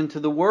light into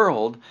the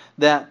world,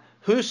 that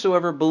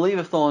whosoever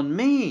believeth on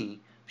me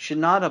should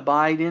not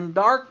abide in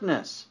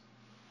darkness.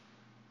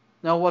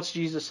 Now what's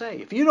Jesus say?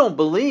 If you don't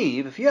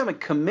believe, if you haven't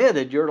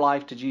committed your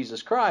life to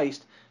Jesus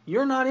Christ,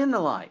 you're not in the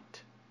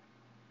light.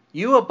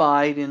 You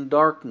abide in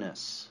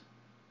darkness.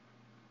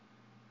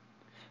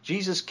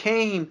 Jesus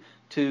came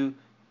to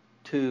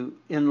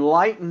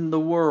enlighten the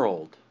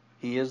world.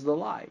 He is the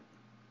light.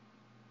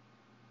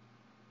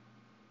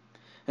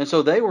 And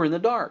so they were in the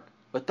dark,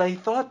 but they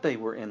thought they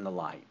were in the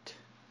light.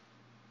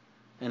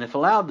 And if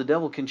allowed, the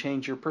devil can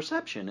change your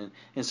perception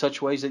in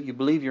such ways that you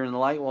believe you're in the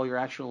light while you're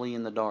actually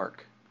in the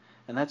dark.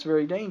 And that's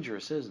very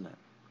dangerous, isn't it?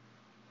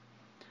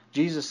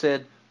 Jesus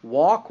said,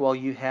 walk while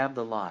you have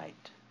the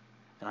light.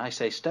 And I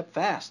say, step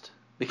fast,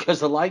 because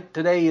the light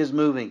today is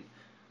moving.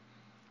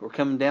 We're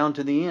coming down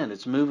to the end.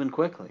 It's moving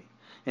quickly.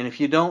 And if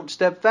you don't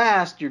step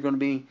fast, you're going to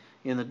be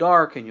in the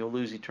dark and you'll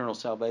lose eternal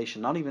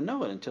salvation. Not even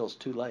know it until it's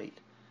too late.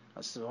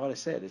 That's what I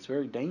said. It's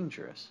very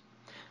dangerous.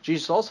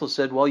 Jesus also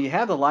said, while you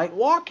have the light,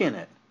 walk in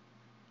it.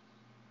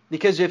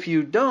 Because if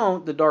you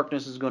don't, the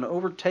darkness is going to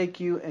overtake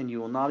you and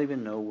you will not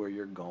even know where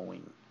you're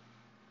going.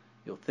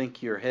 You'll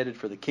think you're headed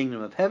for the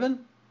kingdom of heaven,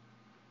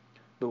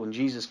 but when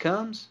Jesus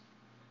comes,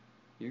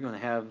 you're going to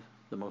have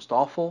the most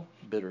awful,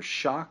 bitter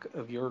shock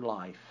of your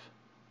life.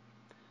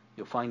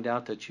 You'll find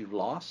out that you're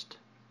lost,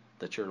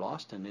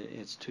 and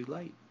it's too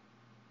late.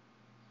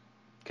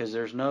 Because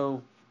there's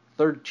no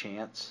third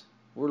chance.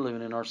 We're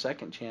living in our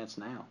second chance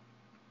now.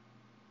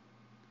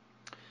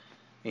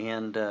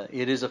 And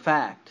it is a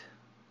fact,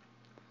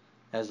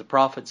 as the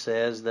prophet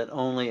says, that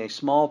only a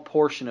small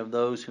portion of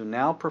those who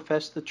now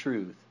profess the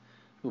truth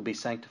will be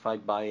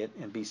sanctified by it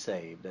and be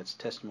saved. That's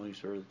Testimonies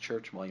for the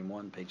Church, Volume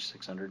 1, page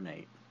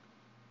 608.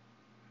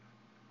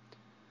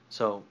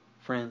 So,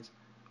 friends,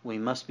 we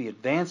must be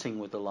advancing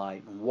with the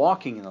light and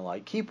walking in the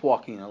light. Keep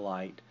walking in the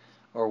light,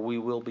 or we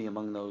will be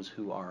among those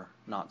who are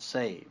not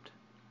saved.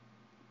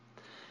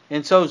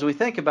 And so as we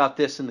think about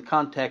this in the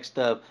context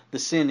of the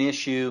sin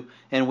issue,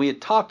 and we had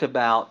talked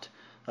about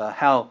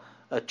how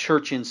a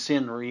church in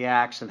sin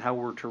reacts and how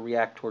we're to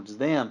react towards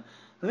them,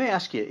 let me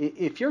ask you,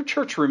 if your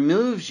church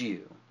removes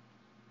you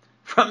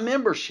from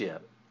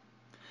membership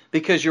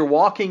because you're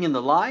walking in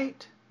the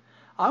light,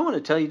 I want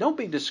to tell you, don't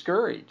be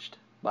discouraged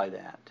by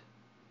that.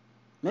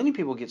 Many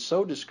people get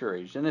so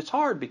discouraged, and it's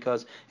hard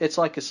because it's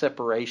like a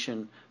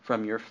separation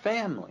from your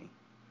family.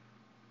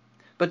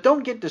 But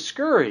don't get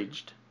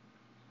discouraged,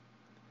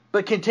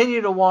 but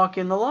continue to walk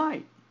in the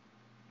light.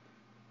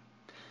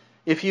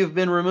 If you've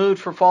been removed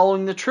for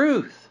following the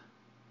truth,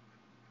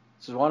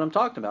 this is what I'm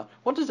talking about.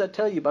 What does that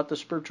tell you about the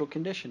spiritual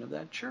condition of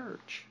that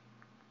church?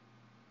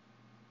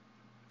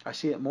 I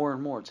see it more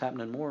and more. It's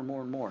happening more and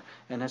more and more.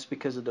 And that's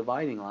because the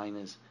dividing line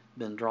has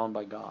been drawn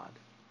by God.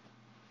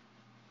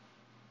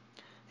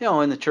 You know,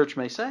 and the church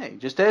may say,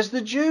 just as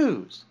the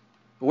Jews,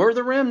 we're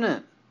the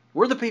remnant.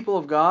 We're the people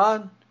of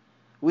God.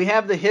 We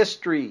have the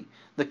history,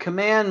 the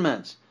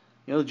commandments.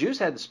 You know, the Jews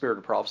had the spirit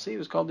of prophecy. It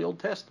was called the Old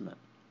Testament.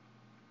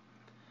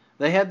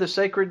 They had the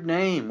sacred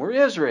name. We're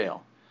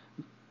Israel.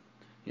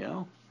 You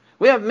know,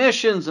 we have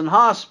missions and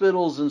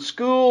hospitals and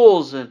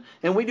schools, and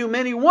we do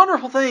many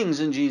wonderful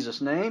things in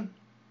Jesus' name.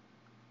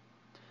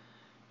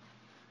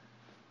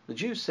 The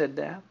Jews said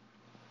that.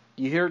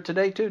 You hear it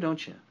today too,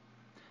 don't you?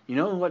 You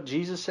know what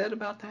Jesus said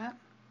about that?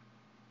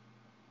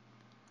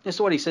 This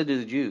is what he said to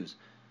the Jews.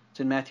 It's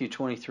in Matthew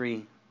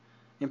 23,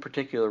 in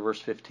particular,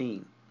 verse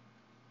 15.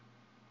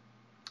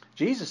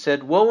 Jesus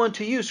said, Woe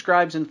unto you,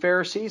 scribes and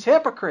Pharisees,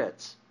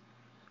 hypocrites!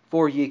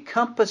 For ye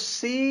compass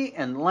sea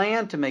and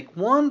land to make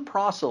one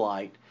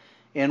proselyte,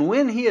 and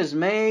when he is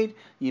made,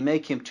 ye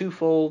make him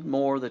twofold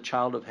more the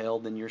child of hell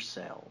than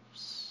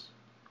yourselves.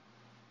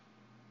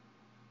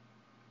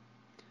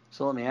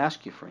 So let me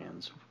ask you,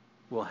 friends,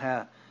 will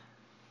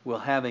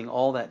having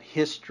all that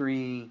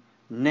history,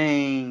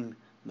 name,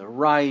 the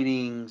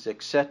writings,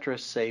 etc.,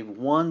 save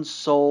one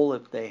soul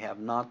if they have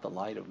not the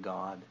light of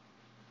God?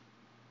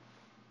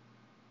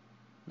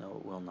 No,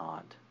 it will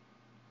not.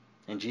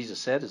 And Jesus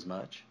said as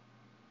much.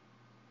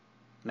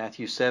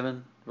 Matthew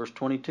 7, verse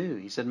 22.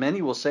 He said,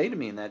 Many will say to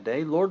me in that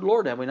day, Lord,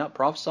 Lord, have we not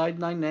prophesied in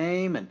thy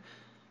name? And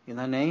in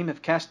thy name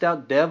have cast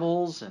out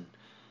devils? And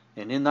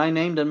in thy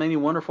name done many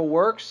wonderful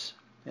works?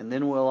 And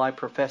then will I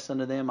profess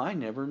unto them, I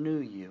never knew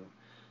you.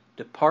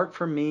 Depart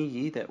from me,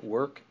 ye that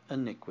work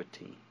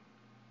iniquity.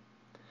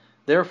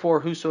 Therefore,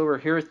 whosoever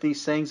heareth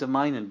these sayings of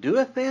mine and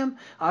doeth them,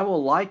 I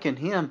will liken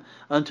him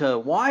unto a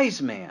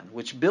wise man,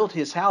 which built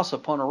his house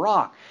upon a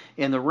rock.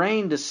 And the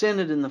rain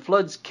descended, and the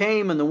floods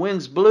came, and the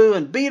winds blew,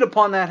 and beat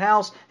upon that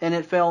house, and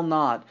it fell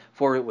not,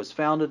 for it was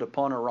founded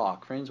upon a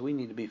rock. Friends, we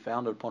need to be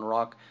founded upon a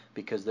rock,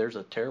 because there's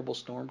a terrible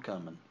storm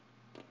coming.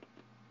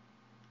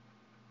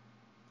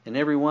 And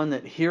every one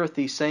that heareth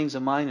these sayings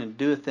of mine and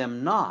doeth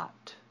them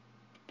not,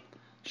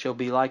 shall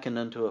be likened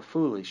unto a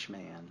foolish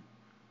man,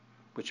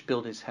 which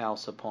built his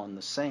house upon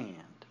the sand.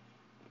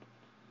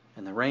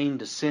 And the rain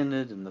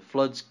descended, and the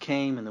floods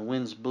came, and the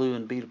winds blew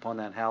and beat upon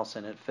that house,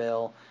 and it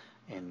fell,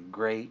 and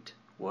great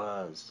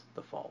was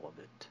the fall of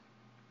it.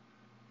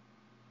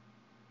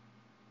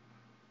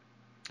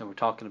 And we're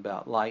talking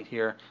about light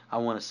here. I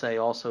want to say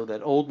also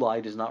that old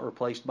light is not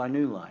replaced by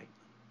new light.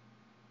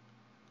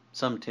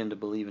 Some tend to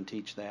believe and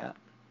teach that.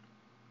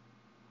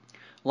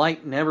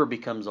 Light never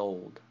becomes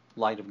old.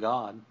 Light of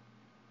God.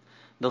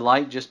 The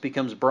light just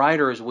becomes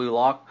brighter as we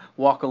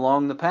walk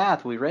along the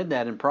path. We read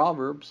that in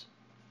Proverbs.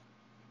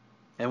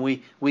 And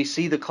we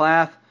see the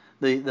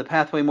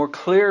pathway more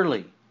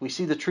clearly. We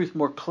see the truth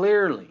more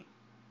clearly.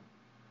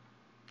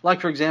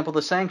 Like, for example,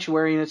 the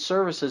sanctuary and its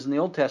services in the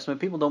Old Testament.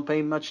 People don't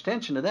pay much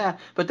attention to that.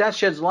 But that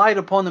sheds light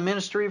upon the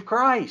ministry of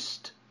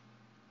Christ.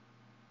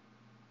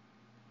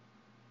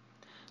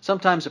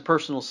 Sometimes a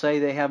person will say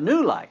they have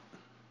new light.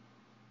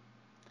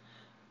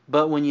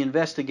 But when you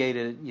investigate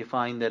it, you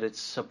find that its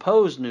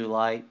supposed new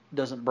light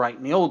doesn't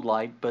brighten the old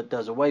light, but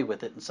does away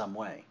with it in some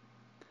way.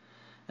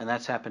 And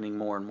that's happening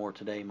more and more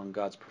today among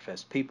God's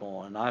professed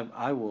people. And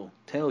I will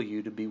tell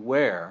you to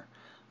beware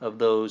of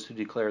those who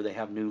declare they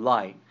have new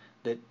light,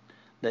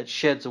 that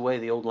sheds away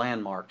the old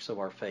landmarks of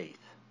our faith.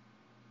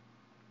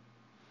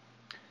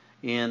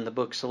 In the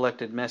book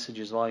Selected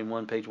Messages, Volume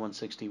 1, page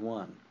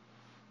 161.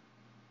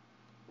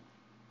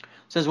 It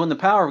says, when the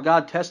power of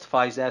God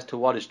testifies as to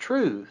what is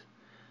truth,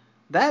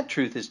 that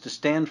truth is to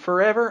stand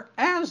forever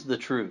as the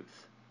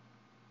truth.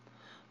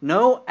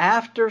 No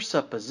after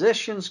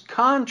suppositions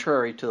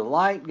contrary to the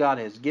light God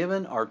has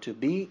given are to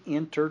be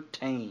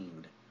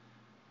entertained.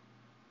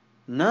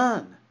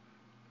 None.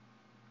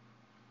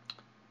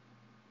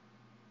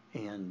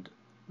 And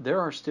there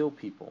are still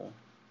people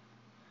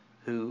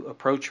who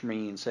approach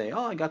me and say,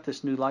 I got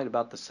this new light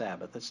about the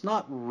Sabbath. It's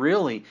not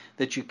really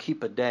that you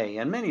keep a day,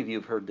 and many of you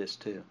have heard this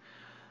too.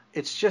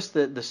 It's just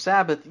that the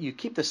Sabbath, you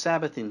keep the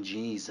Sabbath in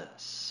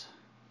Jesus.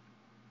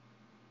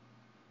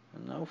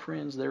 No,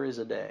 friends, there is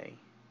a day.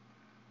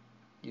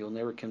 You'll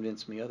never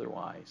convince me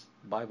otherwise.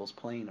 The Bible's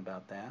plain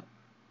about that.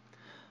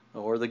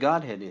 Or the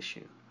Godhead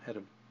issue. Had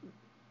a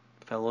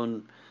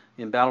fellow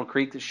in Battle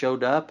Creek that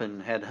showed up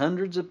and had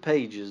hundreds of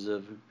pages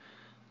of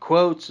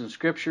quotes and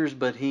scriptures,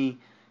 but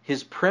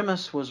his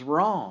premise was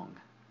wrong.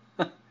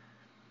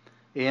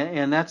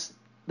 and that's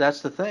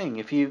the thing.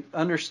 If you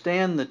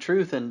understand the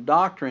truth and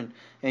doctrine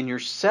and you're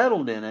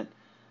settled in it,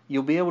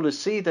 you'll be able to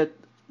see that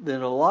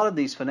a lot of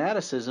these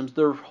fanaticisms,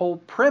 their whole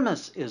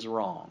premise is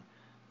wrong.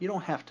 You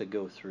don't have to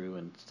go through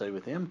and study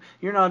with him.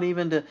 You're not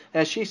even to,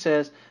 as she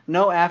says,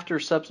 no after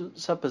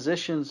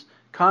suppositions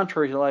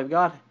contrary to the light of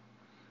God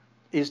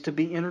is to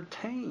be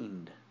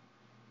entertained.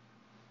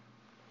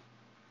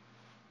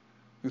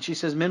 And she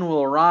says, men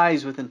will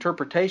arise with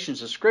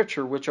interpretations of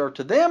Scripture which are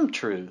to them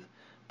truth,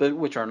 but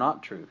which are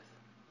not truth.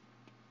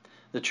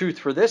 The truth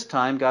for this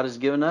time God has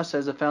given us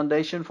as a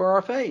foundation for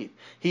our faith.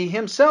 He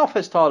himself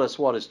has taught us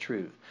what is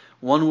truth.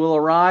 One will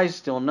arise,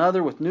 still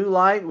another, with new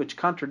light, which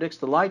contradicts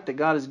the light that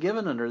God has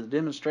given under the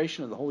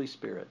demonstration of the Holy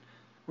Spirit.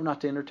 We're not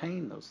to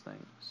entertain those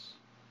things.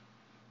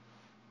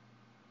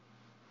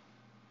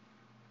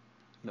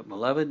 But,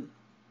 beloved,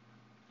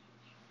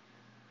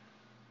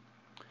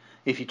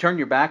 if you turn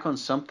your back on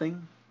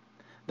something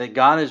that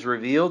God has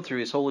revealed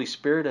through His Holy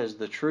Spirit as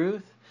the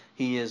truth,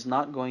 He is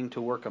not going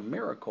to work a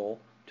miracle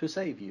to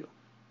save you,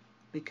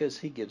 because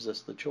He gives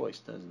us the choice,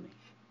 doesn't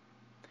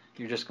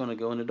He? You're just going to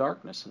go into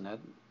darkness, and that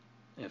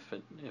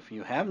if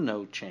you have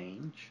no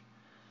change,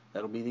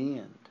 that'll be the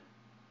end.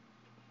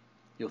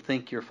 You'll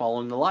think you're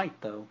following the light,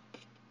 though.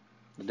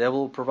 The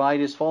devil will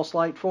provide his false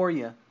light for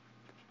you,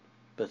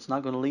 but it's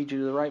not going to lead you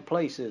to the right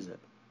place, is it?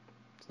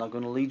 It's not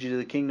going to lead you to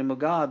the kingdom of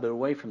God, but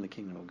away from the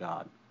kingdom of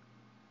God.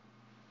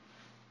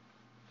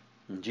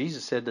 And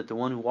Jesus said that the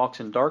one who walks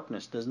in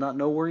darkness does not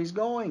know where he's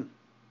going.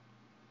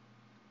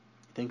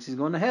 He thinks he's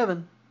going to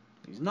heaven.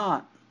 He's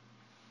not.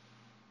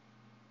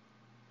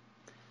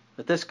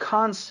 But this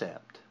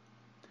concept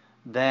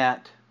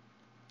that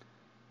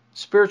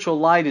spiritual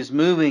light is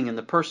moving, and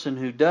the person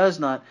who does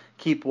not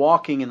keep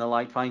walking in the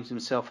light finds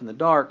himself in the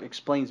dark,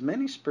 explains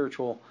many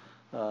spiritual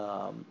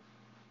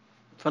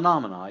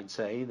phenomena, I'd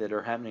say, that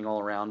are happening all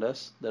around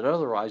us that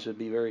otherwise would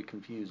be very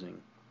confusing.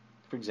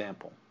 For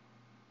example,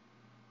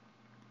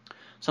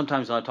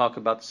 sometimes when I talk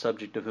about the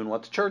subject of who and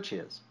what the church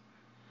is,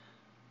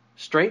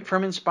 straight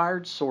from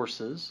inspired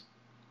sources,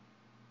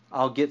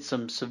 I'll get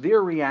some severe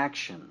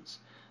reactions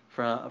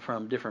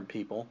from different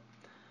people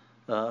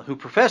who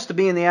profess to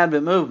be in the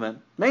Advent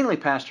movement, mainly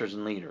pastors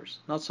and leaders,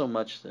 not so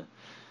much the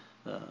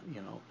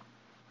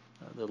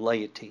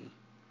laity.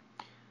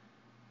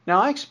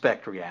 Now, I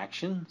expect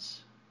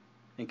reactions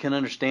and can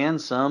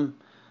understand some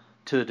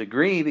to a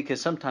degree,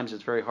 because sometimes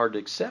it's very hard to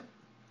accept.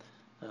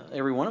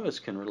 Every one of us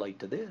can relate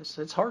to this.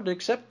 It's hard to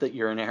accept that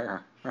you're in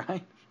error,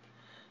 right?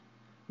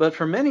 But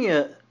for many,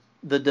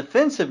 the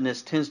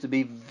defensiveness tends to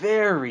be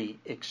very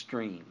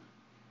extreme.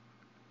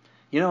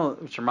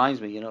 Which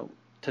reminds me,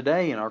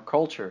 today in our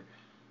culture,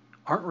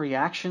 aren't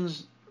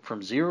reactions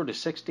from 0 to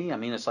 60? I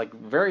mean, it's like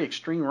very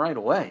extreme right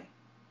away.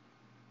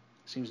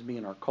 It seems to be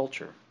in our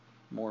culture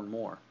more and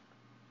more.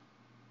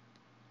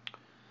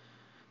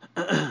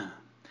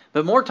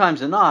 But more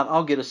times than not,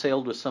 I'll get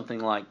assailed with something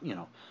like,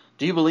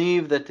 do you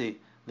believe that the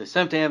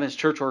Seventh-day Adventist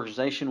Church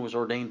organization was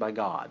ordained by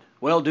God?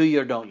 Well, do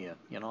you or don't you?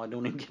 I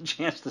don't even get a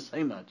chance to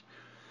say much.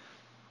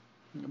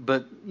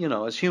 But,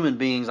 as human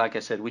beings, like I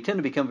said, we tend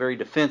to become very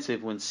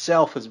defensive when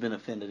self has been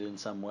offended in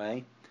some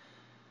way.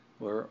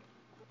 We're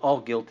all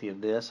guilty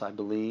of this, I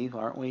believe,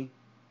 aren't we?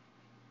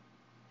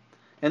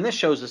 And this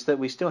shows us that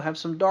we still have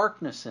some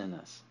darkness in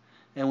us,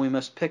 and we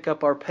must pick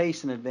up our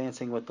pace in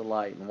advancing with the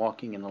light and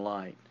walking in the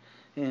light.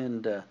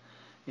 And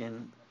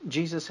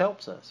Jesus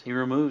helps us. He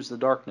removes the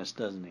darkness,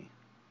 doesn't he?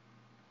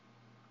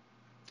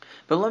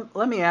 But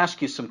let me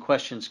ask you some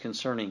questions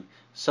concerning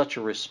such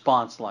a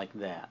response like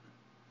that.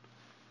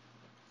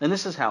 And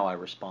this is how I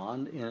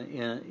respond,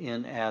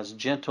 in as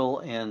gentle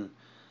and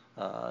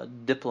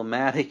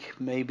diplomatic,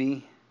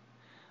 maybe,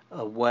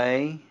 a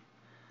way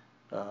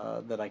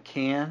that I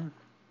can.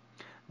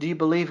 Do you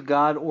believe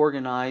God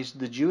organized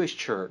the Jewish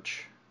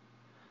church,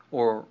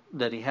 or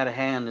that he had a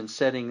hand in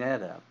setting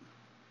that up?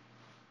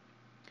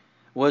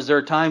 Was there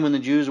a time when the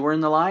Jews were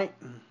in the light?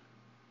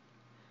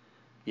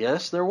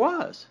 Yes, there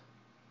was.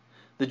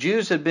 The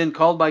Jews had been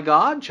called by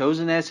God,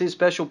 chosen as his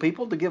special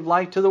people to give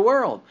light to the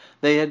world.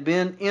 They had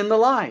been in the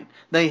light.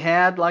 They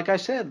had, like I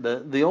said,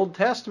 the Old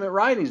Testament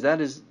writings.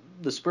 That is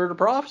the spirit of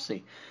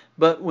prophecy.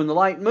 But when the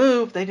light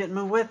moved, they didn't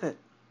move with it.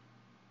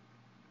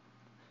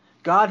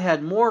 God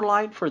had more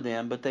light for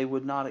them, but they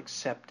would not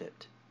accept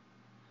it.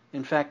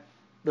 In fact,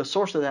 the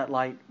source of that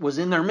light was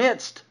in their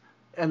midst,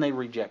 and they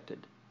rejected.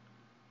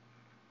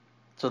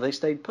 So they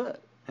stayed put.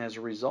 As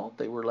a result,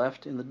 they were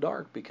left in the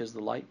dark because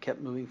the light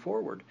kept moving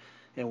forward.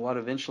 And what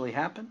eventually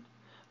happened?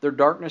 Their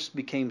darkness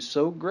became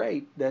so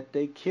great that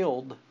they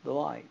killed the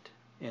light.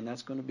 And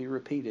that's going to be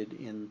repeated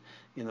in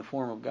the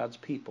form of God's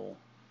people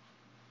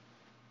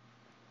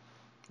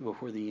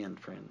before the end,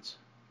 friends.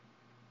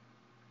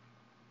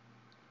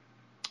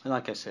 And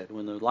like I said,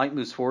 when the light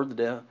moves forward,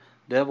 the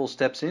devil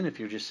steps in if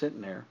you're just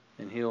sitting there,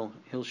 and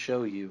he'll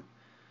show you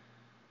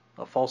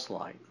a false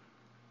light.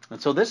 And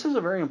so this is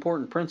a very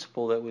important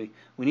principle that we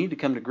need to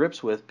come to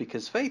grips with,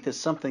 because faith is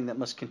something that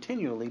must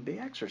continually be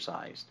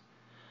exercised.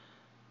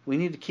 We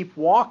need to keep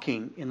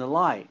walking in the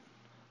light.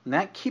 And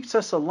that keeps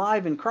us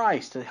alive in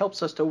Christ. It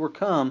helps us to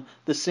overcome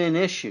the sin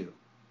issue.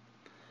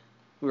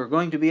 We're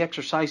going to be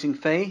exercising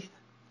faith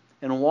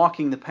and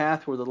walking the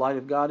path where the light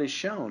of God is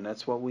shown.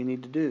 That's what we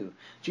need to do.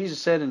 Jesus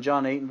said in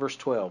John 8 and verse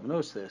 12,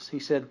 notice this. He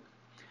said,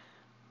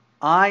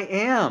 I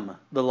am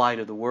the light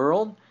of the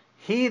world.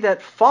 He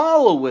that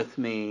followeth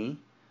me,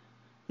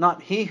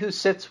 not he who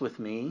sits with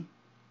me,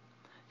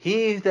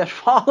 he that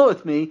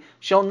followeth me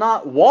shall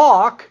not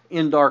walk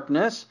in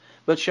darkness,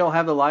 but shall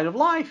have the light of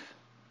life.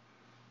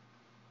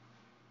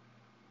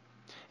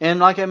 And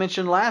like I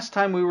mentioned last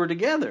time we were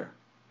together,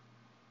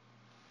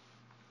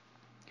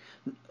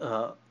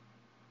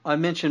 I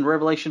mentioned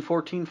Revelation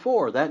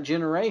 14:4, that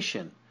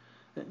generation.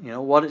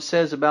 What it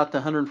says about the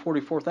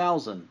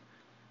 144,000.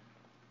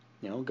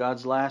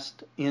 God's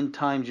last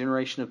end-time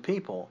generation of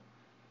people.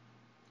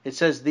 It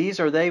says, these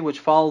are they which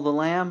follow the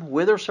Lamb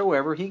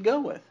whithersoever he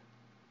goeth.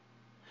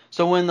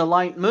 So when the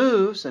light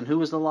moves, and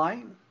who is the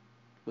light?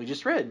 We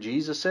just read,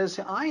 Jesus says,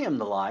 I am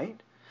the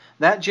light.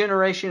 That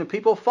generation of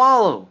people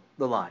follow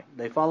the light.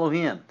 They follow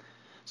him.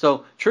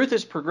 So truth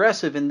is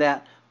progressive in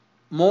that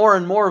more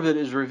and more of it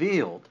is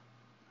revealed.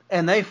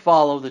 And they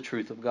follow the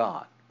truth of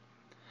God.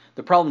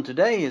 The problem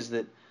today is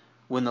that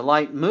when the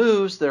light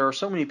moves, there are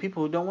so many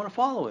people who don't want to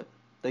follow it.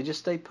 They just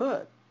stay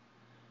put.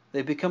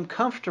 They become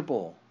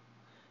comfortable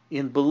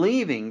in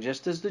believing,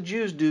 just as the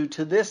Jews do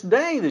to this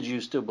day, the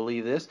Jews still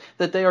believe this,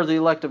 that they are the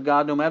elect of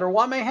God no matter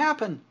what may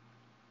happen.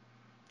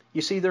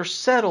 You see, they're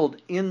settled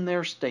in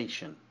their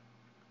station.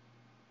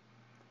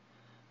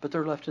 But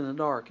they're left in the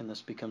dark and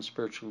thus become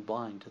spiritually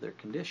blind to their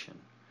condition.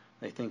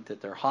 They think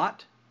that they're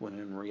hot, when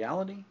in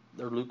reality,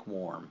 they're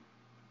lukewarm.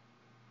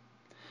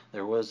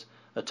 There was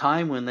a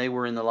time when they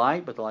were in the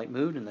light, but the light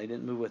moved and they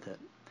didn't move with it.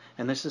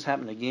 And this has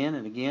happened again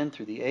and again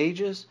through the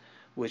ages,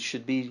 which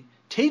should be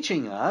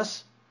teaching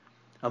us,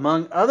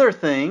 among other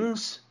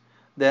things,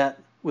 that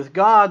with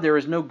God there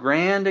is no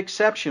grand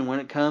exception when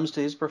it comes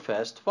to His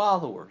professed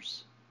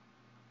followers.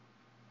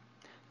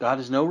 God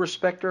is no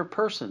respecter of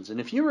persons. And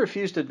if you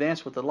refuse to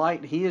advance with the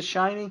light He is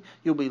shining,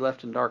 you'll be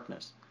left in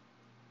darkness.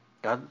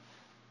 God,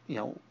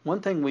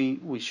 one thing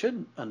we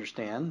should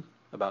understand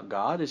about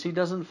God is He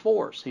doesn't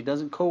force. He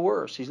doesn't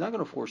coerce. He's not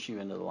going to force you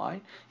into the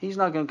light. He's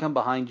not going to come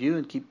behind you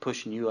and keep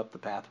pushing you up the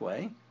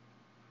pathway.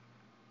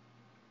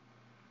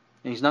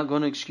 And He's not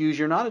going to excuse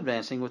your not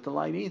advancing with the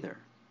light either.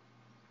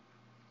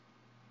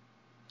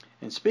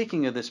 And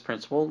speaking of this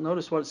principle,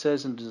 notice what it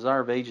says in Desire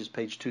of Ages,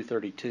 page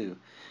 232.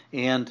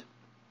 And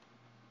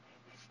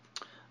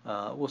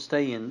we'll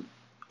stay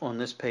on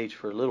this page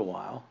for a little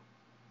while.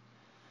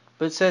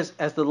 But it says,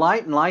 as the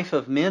light and life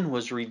of men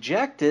was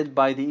rejected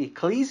by the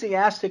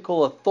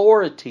ecclesiastical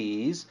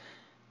authorities.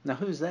 Now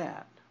who's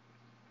that?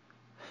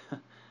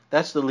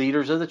 That's the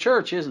leaders of the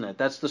church, isn't it?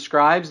 That's the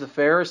scribes, the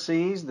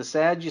Pharisees, the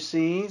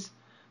Sadducees,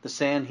 the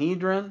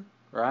Sanhedrin,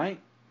 right?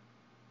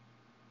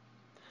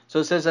 So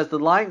it says, as the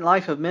light and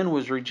life of men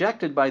was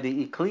rejected by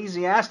the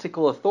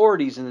ecclesiastical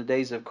authorities in the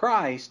days of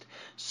Christ,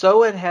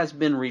 so it has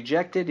been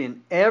rejected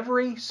in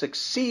every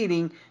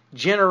succeeding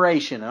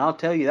generation. And I'll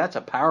tell you, that's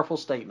a powerful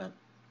statement.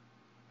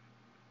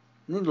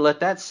 You need to let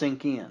that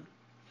sink in.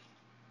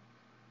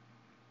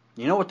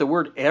 You know what the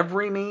word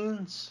every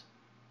means?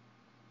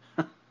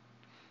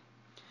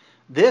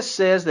 This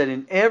says that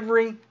in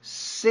every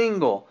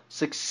single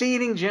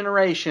succeeding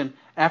generation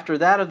after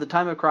that of the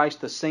time of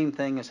Christ, the same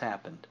thing has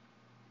happened.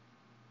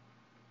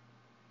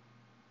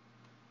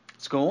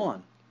 Let's go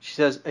on. She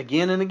says,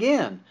 again and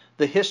again,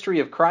 the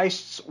history of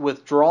Christ's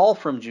withdrawal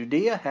from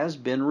Judea has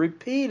been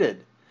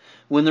repeated.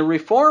 When the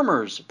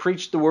reformers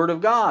preached the Word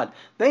of God,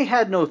 they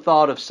had no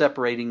thought of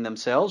separating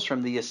themselves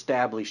from the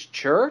established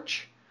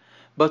church,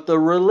 but the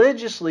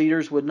religious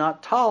leaders would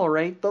not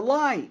tolerate the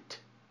light.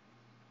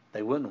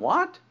 They wouldn't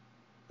what?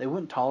 They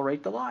wouldn't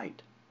tolerate the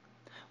light.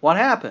 What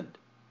happened?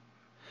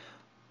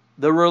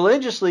 The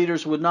religious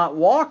leaders would not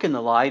walk in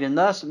the light, and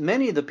thus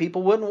many of the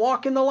people wouldn't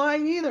walk in the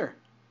light either.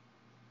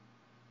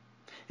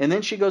 And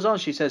then she goes on,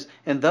 she says,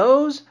 and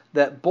those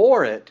that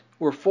bore it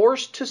were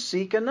forced to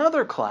seek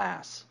another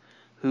class,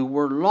 who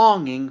were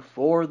longing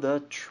for the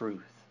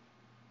truth.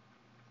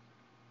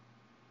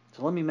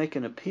 So let me make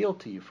an appeal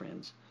to you,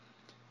 friends.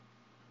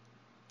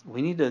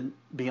 We need to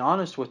be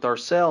honest with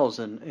ourselves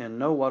and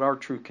know what our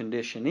true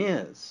condition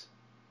is.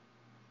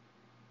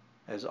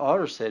 As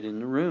Otter said in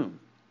the room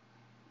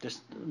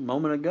just a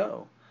moment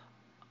ago,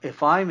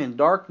 if I'm in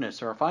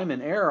darkness or if I'm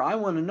in error, I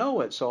want to know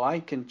it so I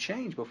can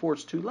change before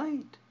it's too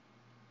late.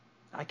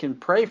 I can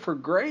pray for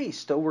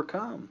grace to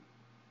overcome.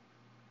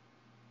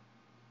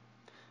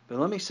 But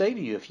let me say to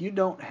you, if you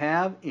don't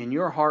have in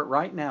your heart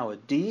right now a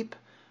deep,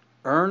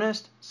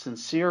 earnest,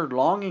 sincere,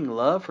 longing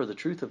love for the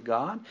truth of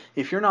God,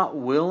 if you're not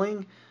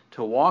willing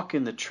to walk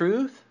in the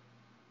truth,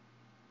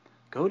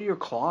 go to your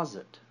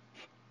closet.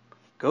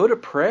 Go to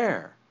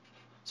prayer.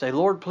 Say,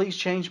 Lord, please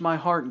change my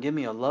heart and give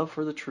me a love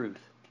for the truth.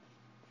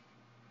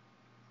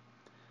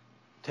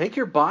 Take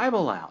your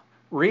Bible out.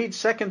 Read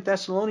 2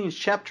 Thessalonians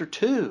chapter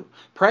 2.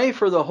 Pray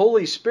for the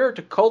Holy Spirit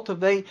to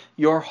cultivate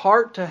your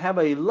heart to have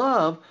a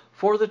love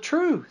for the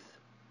truth.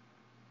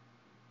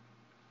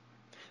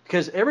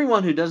 Because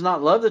everyone who does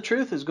not love the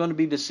truth is going to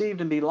be deceived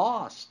and be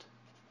lost.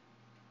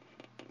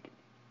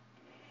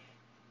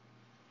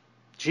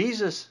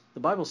 Jesus, the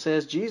Bible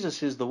says,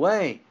 Jesus is the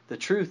way, the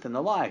truth, and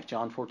the life,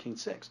 John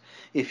 14:6.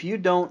 If you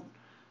don't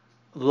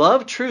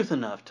love truth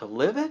enough to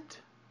live it,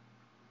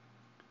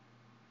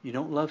 you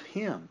don't love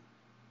Him,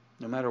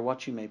 no matter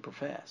what you may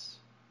profess.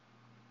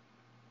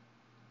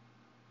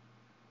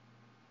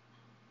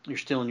 You're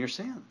still in your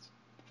sins.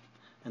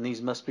 And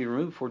these must be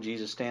removed before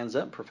Jesus stands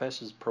up and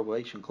professes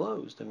probation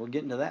closed. And we're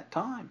getting to that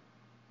time.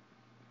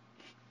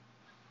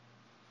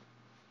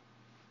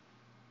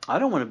 I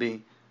don't want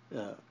to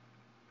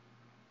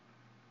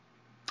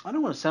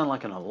sound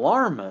like an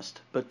alarmist,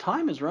 but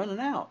time is running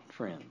out,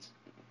 friends.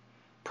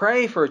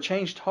 Pray for a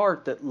changed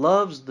heart that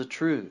loves the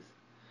truth.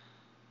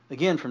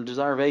 Again, from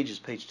Desire of Ages,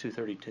 page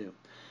 232.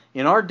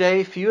 In our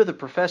day, few of the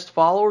professed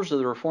followers of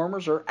the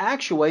Reformers are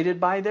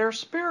actuated by their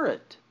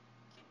spirit.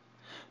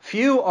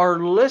 Few are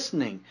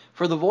listening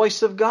for the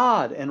voice of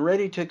God and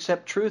ready to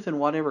accept truth in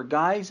whatever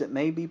guise it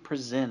may be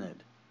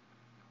presented.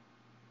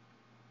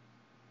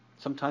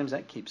 Sometimes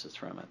that keeps us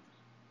from it.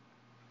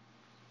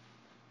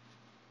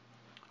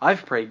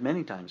 I've prayed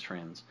many times,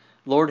 friends,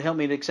 Lord, help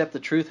me to accept the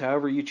truth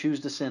however you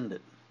choose to send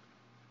it.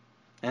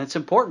 And it's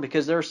important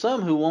because there are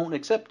some who won't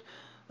accept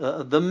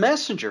the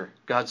messenger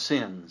God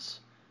sends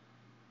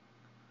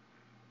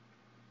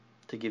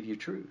to give you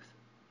truth.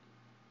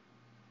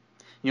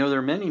 You know, there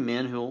are many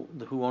men who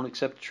won't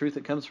accept the truth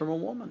that comes from a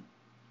woman.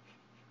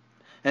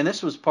 And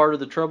this was part of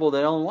the trouble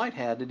that Ellen White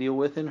had to deal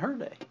with in her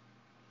day.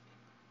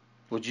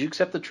 Would you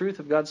accept the truth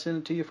if God sent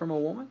it to you from a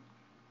woman?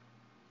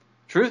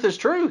 Truth is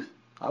truth.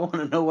 I want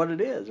to know what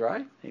it is,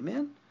 right?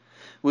 Amen?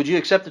 Would you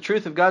accept the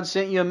truth if God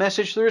sent you a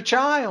message through a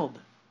child?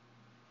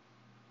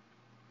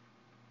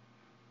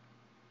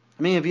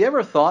 I mean, have you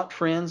ever thought,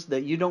 friends,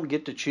 that you don't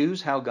get to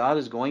choose how God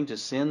is going to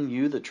send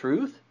you the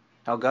truth?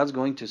 How God's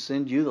going to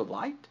send you the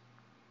light?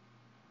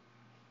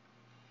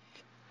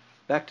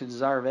 Back to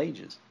Desire of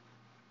Ages.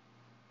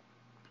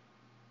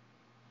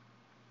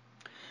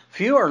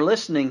 Few are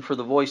listening for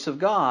the voice of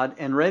God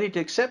and ready to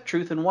accept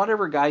truth in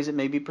whatever guise it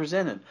may be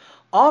presented.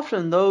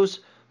 Often those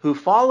who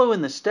follow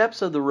in the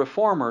steps of the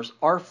reformers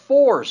are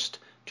forced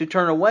to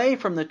turn away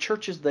from the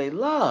churches they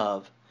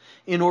love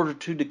in order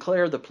to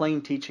declare the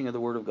plain teaching of the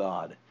Word of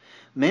God.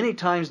 Many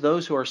times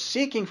those who are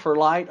seeking for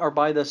light are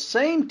by the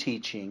same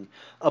teaching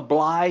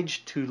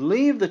obliged to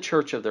leave the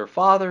church of their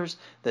fathers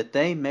that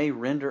they may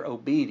render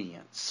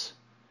obedience.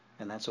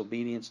 And that's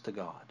obedience to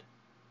God.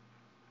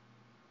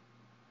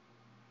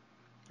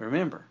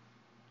 Remember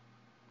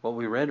what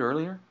we read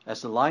earlier?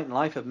 As the light and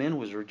life of men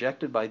was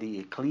rejected by the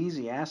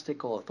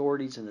ecclesiastical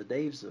authorities in the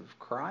days of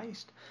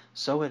Christ,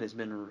 so it has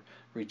been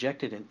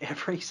rejected in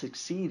every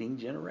succeeding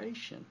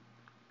generation.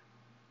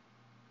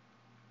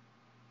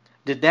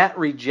 Did that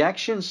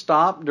rejection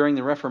stop during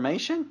the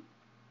Reformation?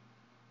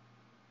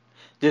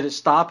 Did it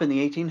stop in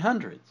the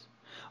 1800s?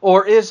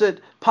 Or is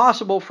it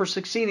possible for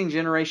succeeding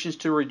generations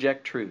to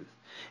reject truth?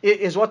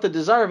 Is what the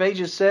Desire of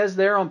Ages says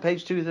there on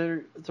page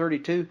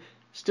 232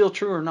 still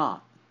true or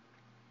not?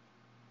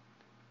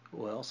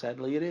 Well,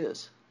 sadly it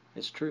is.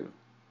 It's true.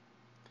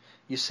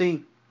 You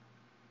see,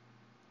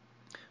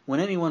 when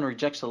anyone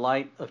rejects the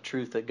light of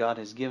truth that God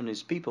has given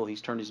His people,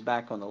 he's turned his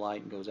back on the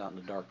light and goes out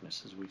into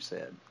darkness, as we've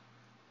said.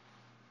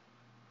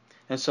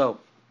 And so,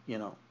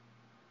 that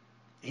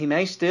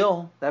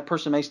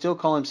person may still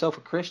call himself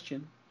a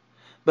Christian.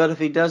 But if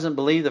he doesn't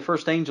believe the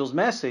first angel's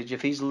message,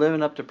 if he's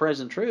living up to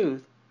present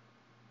truth,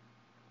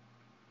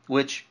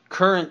 which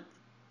current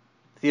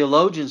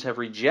theologians have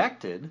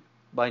rejected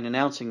by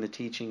denouncing the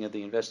teaching of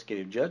the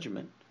investigative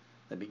judgment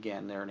that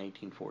began there in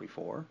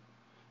 1844,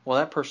 well,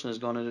 that person has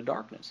gone into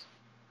darkness.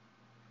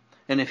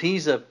 And if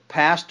he's a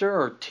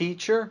pastor or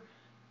teacher,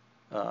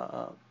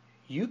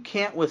 you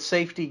can't with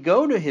safety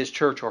go to his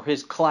church or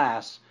his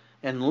class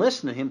and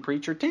listen to him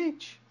preach or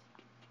teach.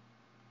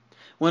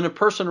 When a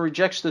person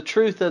rejects the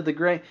truth of the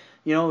great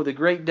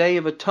day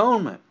of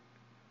atonement,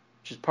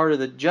 which is part of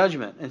the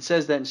judgment, and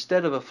says that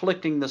instead of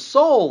afflicting the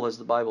soul, as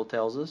the Bible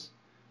tells us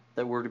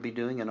that we're to be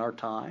doing in our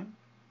time,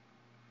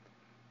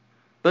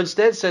 but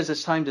instead says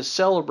it's time to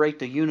celebrate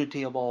the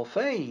unity of all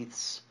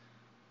faiths,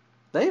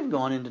 they've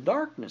gone into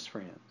darkness,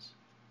 friends.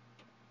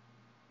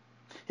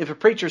 If a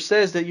preacher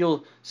says that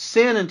you'll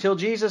sin until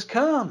Jesus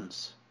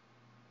comes,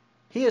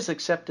 he has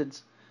accepted,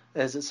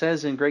 as it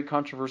says in Great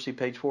Controversy,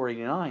 page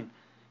 489,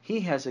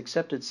 he has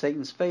accepted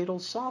Satan's fatal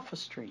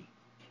sophistry.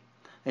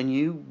 And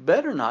you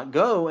better not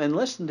go and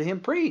listen to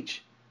him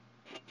preach,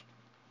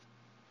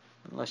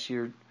 lest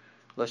you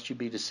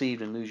be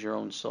deceived and lose your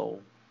own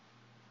soul.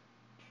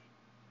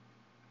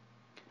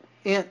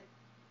 And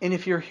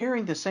if you're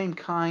hearing the same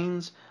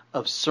kinds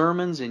of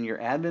sermons in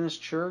your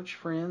Adventist church,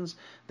 friends,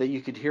 that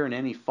you could hear in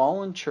any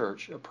fallen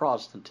church of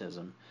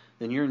Protestantism,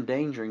 then you're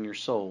endangering your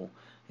soul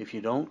if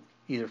you don't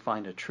either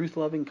find a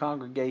truth-loving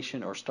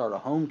congregation or start a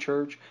home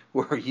church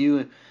where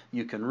you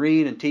can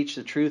read and teach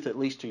the truth at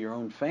least to your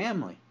own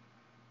family.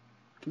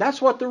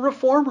 That's what the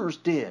Reformers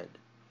did.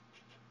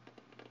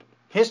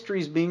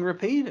 History's being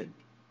repeated.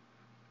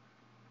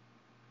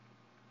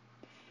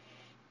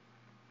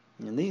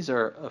 And these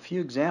are a few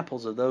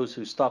examples of those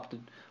who stopped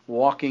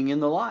walking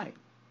in the light.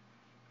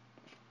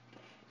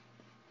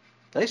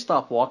 They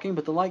stopped walking,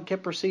 but the light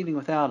kept proceeding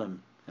without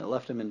them. It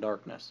left them in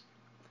darkness.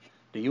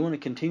 Do you want to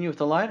continue with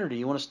the light, or do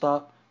you want to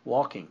stop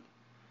walking?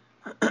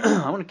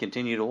 I want to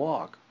continue to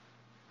walk.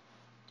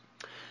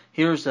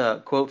 Here's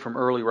a quote from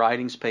Early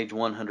Writings, page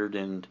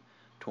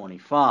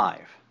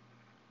 125.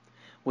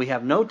 We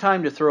have no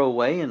time to throw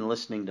away in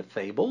listening to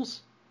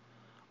fables.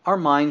 Our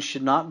minds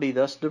should not be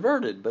thus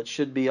diverted, but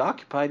should be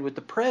occupied with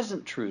the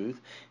present truth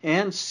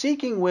and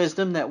seeking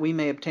wisdom that we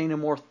may obtain a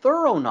more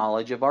thorough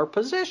knowledge of our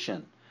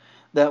position,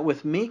 that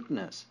with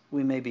meekness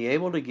we may be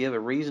able to give a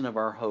reason of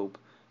our hope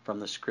from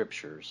the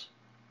Scriptures.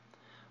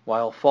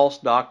 While false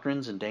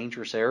doctrines and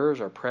dangerous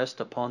errors are pressed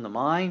upon the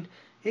mind,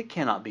 it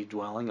cannot be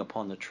dwelling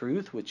upon the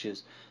truth, which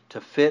is to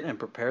fit and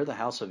prepare the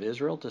house of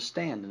Israel to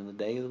stand in the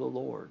day of the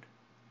Lord.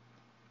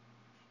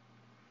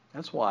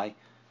 That's why,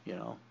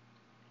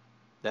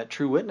 that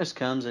true witness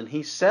comes and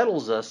he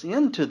settles us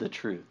into the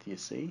truth, you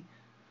see.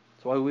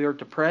 That's why we are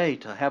to pray,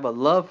 to have a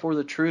love for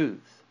the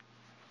truth.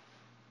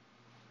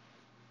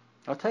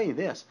 I'll tell you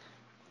this.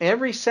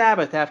 Every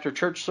Sabbath after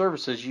church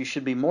services, you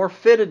should be more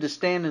fitted to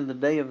stand in the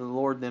day of the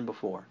Lord than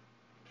before.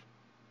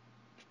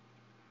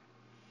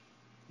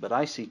 But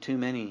I see too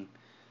many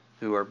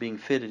who are being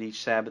fitted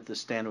each Sabbath to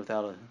stand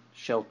without a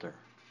shelter,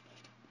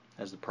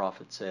 as the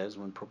prophet says,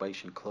 when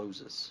probation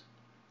closes.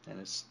 And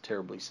it's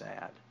terribly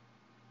sad.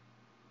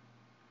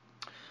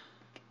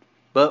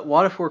 But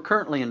what if we're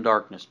currently in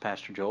darkness,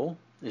 Pastor Joel?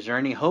 Is there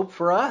any hope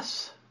for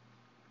us?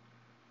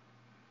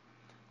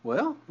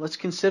 Well, let's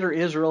consider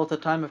Israel at the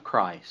time of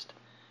Christ.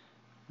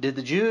 Did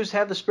the Jews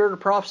have the spirit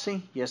of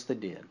prophecy? Yes, they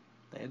did.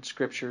 They had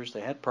scriptures,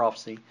 they had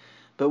prophecy.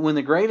 But when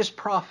the greatest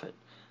prophet,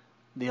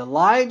 the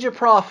Elijah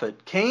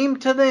prophet, came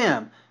to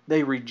them,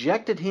 they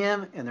rejected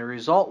him, and the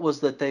result was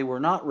that they were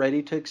not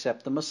ready to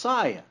accept the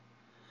Messiah.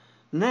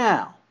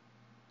 Now,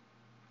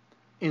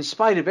 in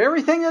spite of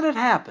everything that had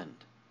happened,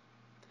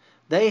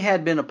 they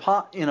had been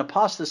in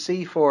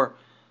apostasy for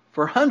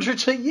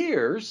hundreds of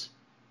years.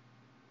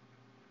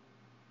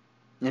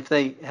 If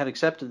they had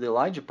accepted the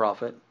Elijah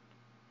prophet,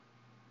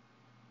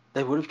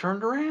 they would have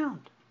turned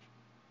around.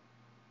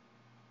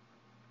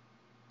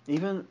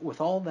 Even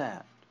with all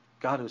that,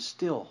 God was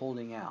still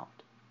holding out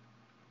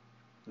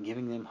and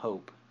giving them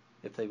hope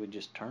if they would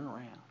just turn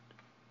around.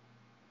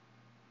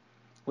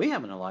 We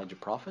have an Elijah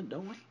prophet,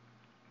 don't we?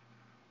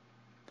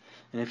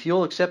 And if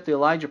you'll accept the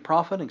Elijah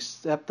prophet,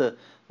 accept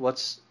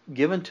what's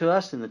given to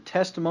us in the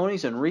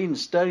testimonies, and read and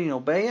study and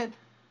obey it,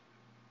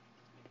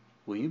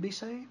 will you be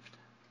saved?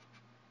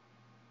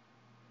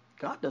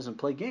 God doesn't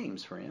play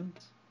games,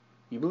 friends.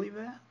 You believe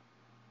that?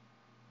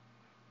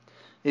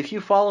 If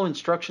you follow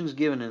instructions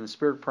given in the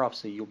spirit of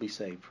prophecy, you'll be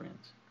saved,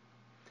 friends.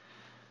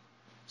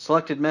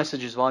 Selected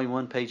Messages, Volume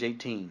 1, page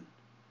 18.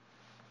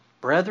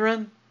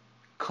 Brethren,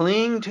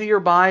 cling to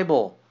your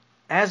Bible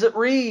as it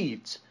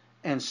reads,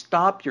 and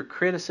stop your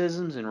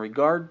criticisms in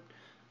regard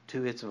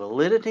to its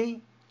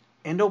validity,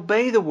 and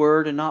obey the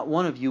word, and not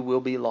one of you will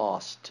be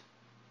lost.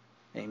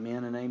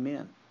 Amen and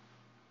amen.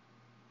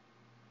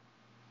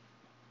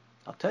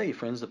 I'll tell you,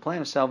 friends, the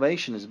plan of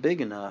salvation is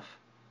big enough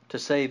to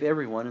save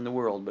everyone in the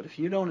world. But if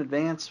you don't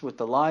advance with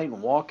the light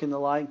and walk in the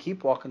light,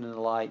 keep walking in the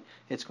light,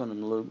 it's going to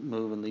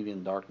move and leave you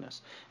in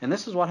darkness. And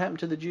this is what happened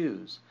to the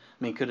Jews.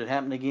 I mean, could it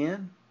happen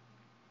again?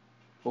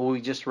 Well,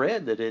 we just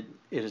read that it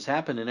has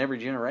happened in every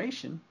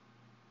generation.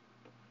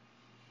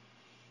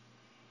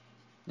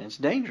 And it's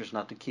dangerous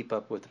not to keep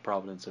up with the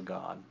providence of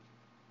God.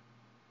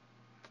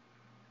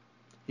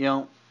 You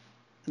know,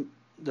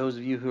 those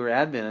of you who are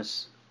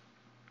Adventists,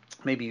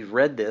 maybe you've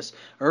read this.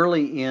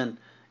 Early in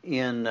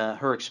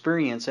her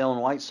experience, Ellen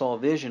White saw a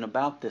vision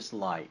about this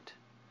light.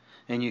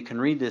 And you can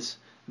read this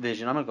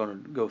vision. I'm not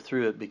going to go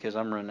through it because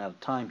I'm running out of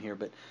time here.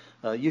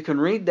 But you can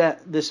read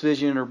this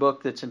vision in her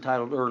book that's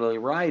entitled Early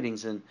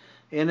Writings. And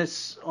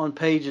it's on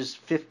pages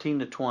 15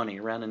 to 20,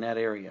 around in that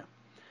area.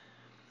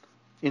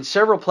 In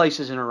several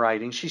places in her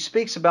writings, she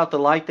speaks about the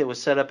light that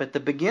was set up at the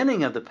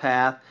beginning of the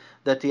path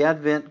that the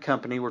Advent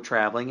company were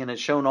traveling. And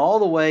it's shown all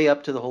the way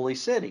up to the Holy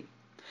City.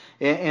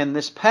 And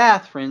this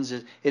path, friends,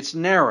 it's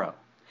narrow.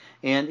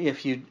 And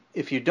if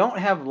you don't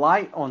have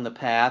light on the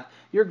path,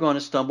 you're going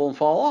to stumble and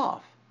fall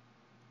off.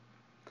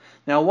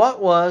 Now,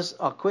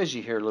 I'll quiz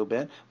you here a little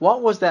bit.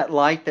 What was that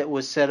light that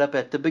was set up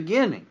at the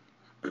beginning?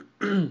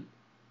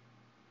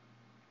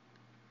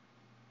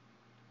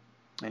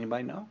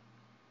 Anybody know?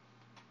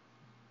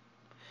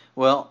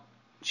 Well,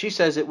 she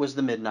says it was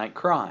the midnight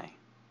cry.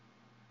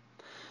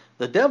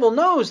 The devil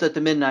knows that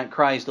the midnight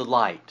cry is the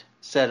light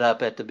set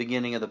up at the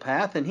beginning of the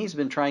path, and he's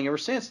been trying ever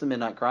since the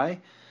midnight cry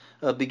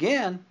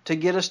began to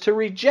get us to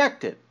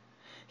reject it.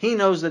 He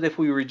knows that if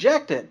we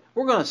reject it,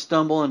 we're going to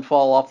stumble and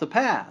fall off the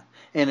path.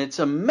 And it's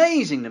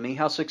amazing to me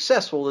how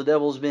successful the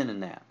devil's been in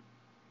that.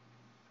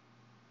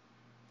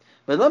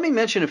 But let me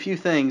mention a few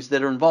things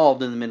that are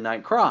involved in the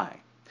midnight cry.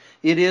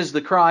 It is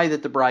the cry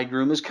that the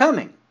bridegroom is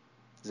coming.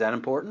 Is that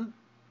important?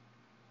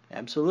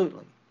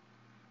 Absolutely.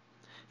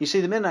 You see,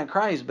 the midnight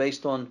cry is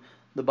based on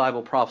the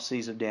Bible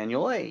prophecies of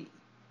Daniel 8.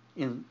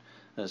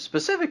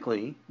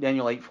 Specifically,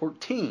 Daniel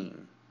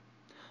 8:14.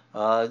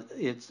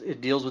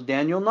 It deals with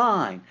Daniel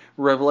 9,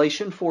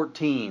 Revelation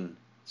 14,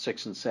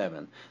 6 and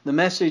 7. The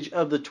message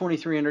of the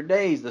 2300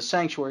 days, the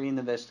sanctuary and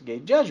the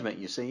investigated judgment,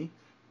 you see.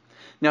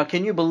 Now,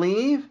 can you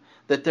believe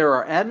that there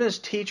are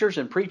Adventist teachers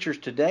and preachers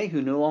today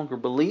who no longer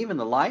believe in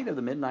the light of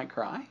the midnight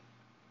cry?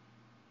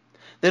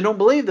 They don't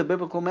believe the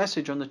biblical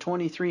message on the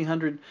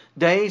 2300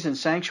 days and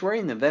sanctuary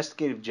and the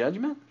investigative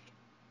judgment?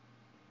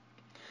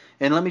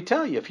 And let me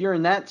tell you, if you're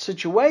in that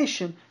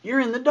situation, you're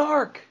in the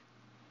dark.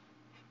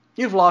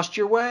 You've lost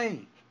your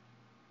way.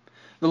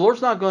 The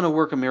Lord's not going to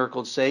work a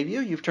miracle to save you.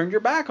 You've turned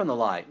your back on the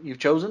light. You've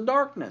chosen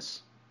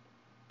darkness.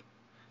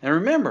 And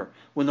remember,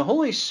 when the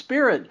Holy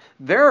Spirit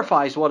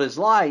verifies what is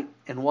light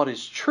and what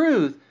is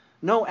truth,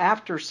 no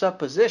after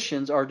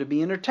suppositions are to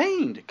be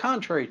entertained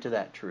contrary to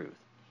that truth.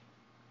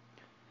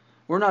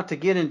 We're not to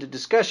get into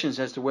discussions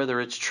as to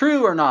whether it's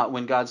true or not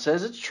when God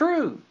says it's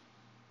true.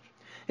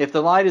 If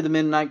the light of the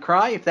midnight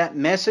cry, if that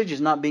message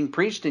is not being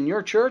preached in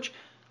your church,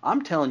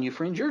 I'm telling you,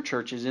 friends, your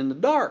church is in the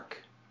dark.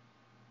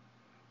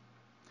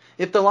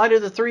 If the light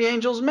of the three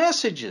angels'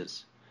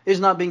 messages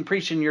is not being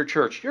preached in your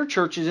church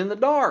is in the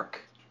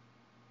dark.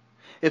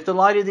 If the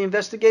light of the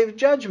investigative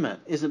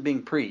judgment isn't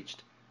being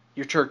preached,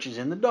 your church is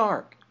in the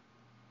dark.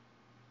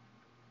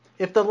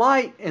 If the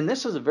light, and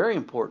this is a very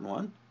important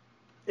one,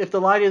 if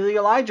the light of the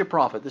Elijah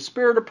prophet, the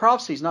spirit of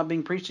prophecy is not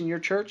being preached in your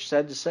church,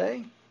 sad to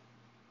say,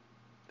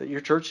 that your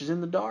church is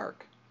in the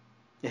dark.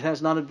 It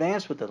has not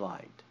advanced with the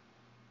light.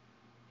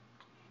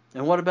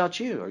 And what about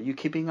you? Are you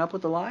keeping up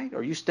with the light?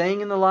 Are you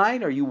staying in the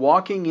light? Are you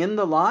walking in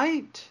the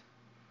light?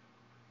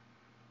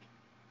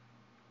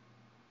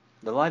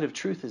 The light of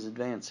truth is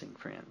advancing,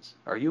 friends.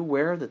 Are you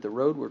aware that the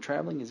road we're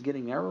traveling is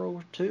getting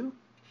narrower too?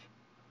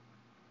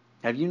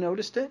 Have you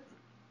noticed it?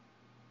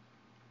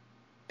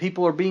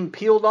 People are being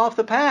peeled off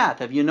the path.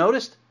 Have you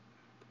noticed?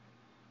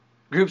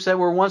 Groups that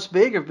were once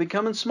big are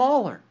becoming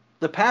smaller.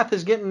 The path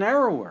is getting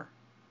narrower.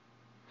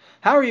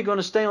 How are you going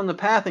to stay on the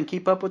path and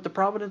keep up with the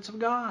providence of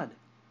God?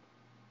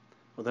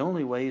 Well, the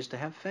only way is to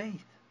have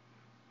faith.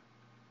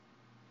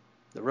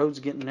 The road's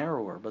getting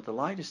narrower, but the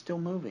light is still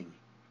moving.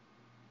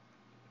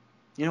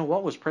 You know,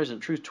 what was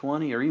present truth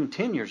 20 or even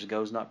 10 years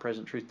ago is not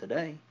present truth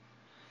today.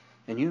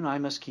 And you and I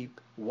must keep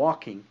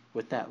walking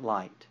with that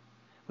light.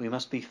 We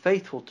must be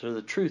faithful to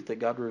the truth that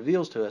God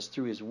reveals to us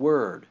through His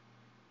Word.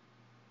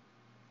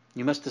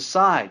 You must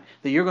decide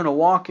that you're going to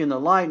walk in the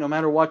light no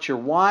matter what your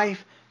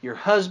wife, your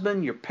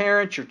husband, your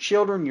parents, your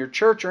children, your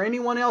church, or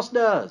anyone else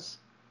does.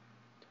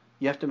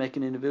 You have to make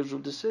an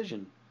individual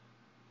decision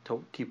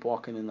to keep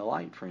walking in the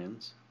light,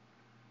 friends.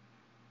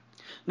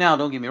 Now,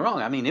 don't get me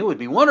wrong. I mean, it would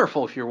be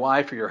wonderful if your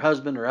wife or your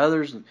husband or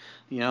others,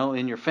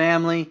 in your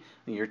family,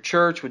 in your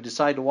church would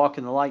decide to walk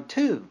in the light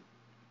too.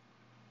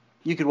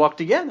 You could walk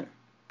together.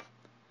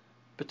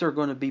 But there are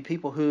going to be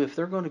people who, if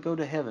they're going to go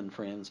to heaven,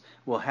 friends,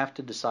 will have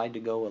to decide to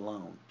go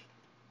alone.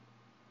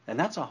 And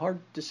that's a hard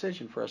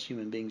decision for us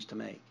human beings to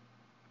make.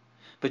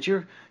 But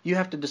you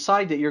have to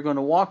decide that you're going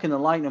to walk in the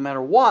light no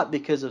matter what,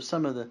 because of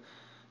some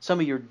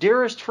of your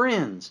dearest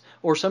friends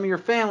or some of your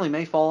family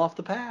may fall off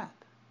the path.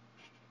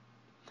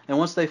 And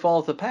once they fall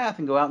off the path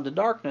and go out into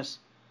darkness,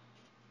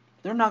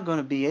 they're not going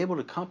to be able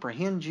to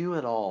comprehend you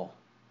at all.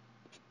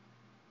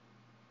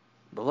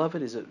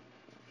 Beloved,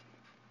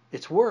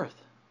 it's worth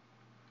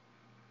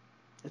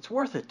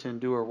it to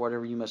endure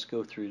whatever you must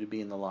go through to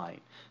be in the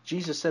light.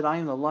 Jesus said, I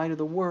am the light of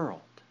the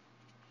world.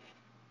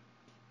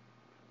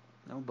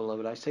 No,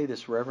 beloved, I say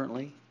this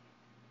reverently,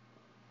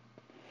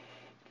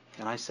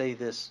 and I say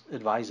this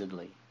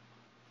advisedly.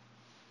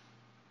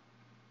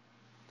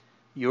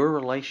 Your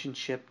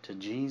relationship to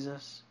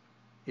Jesus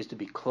is to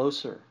be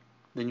closer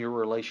than your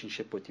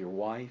relationship with your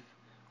wife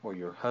or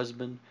your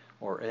husband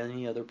or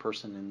any other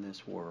person in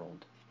this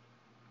world.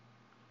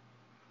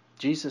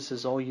 Jesus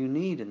is all you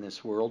need in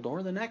this world,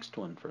 or the next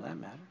one for that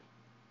matter.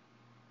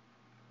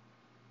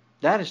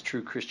 That is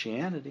true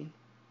Christianity.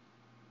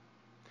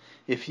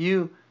 If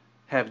you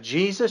have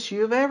Jesus,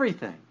 you have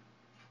everything.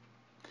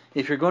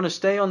 If you're going to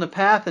stay on the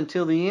path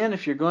until the end,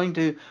 if you're going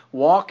to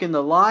walk in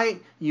the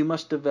light, you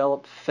must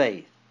develop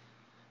faith.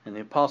 And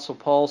the Apostle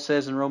Paul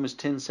says in Romans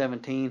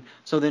 10:17,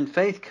 so then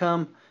faith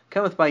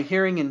cometh by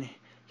hearing, and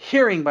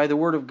hearing by the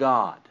Word of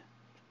God.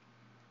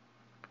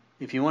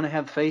 If you want to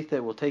have faith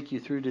that will take you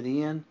through to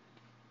the end,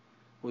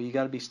 well, you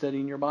got to be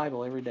studying your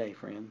Bible every day,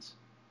 friends.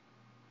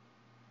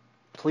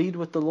 Plead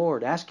with the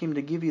Lord. Ask Him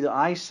to give you the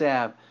eye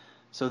salve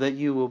so that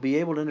you will be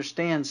able to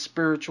understand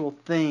spiritual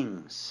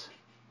things.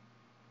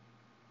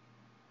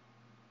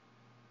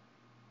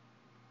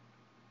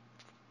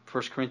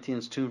 1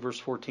 Corinthians 2 verse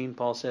 14,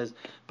 Paul says,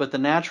 but the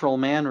natural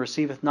man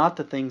receiveth not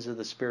the things of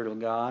the Spirit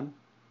of God,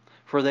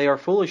 for they are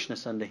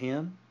foolishness unto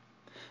him.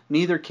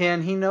 Neither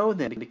can he know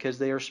them, because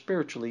they are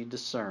spiritually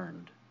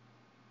discerned.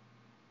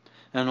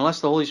 And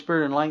unless the Holy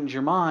Spirit enlightens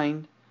your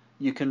mind,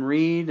 you can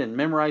read and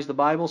memorize the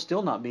Bible,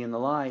 still not be in the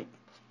light.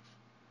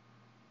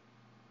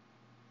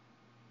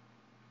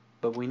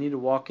 But we need to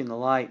walk in the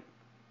light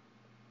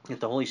that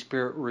the Holy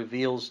Spirit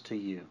reveals to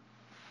you.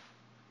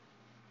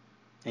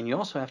 And you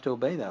also have to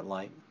obey that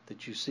light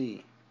that you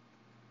see.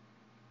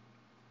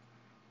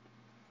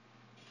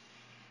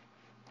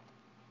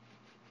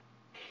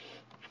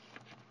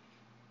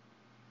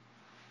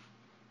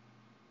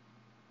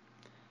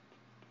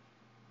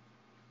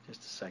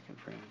 Just a second,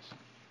 friends.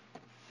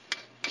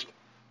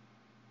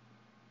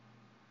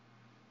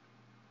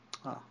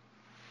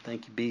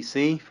 Thank you,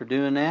 BC, for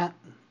doing that.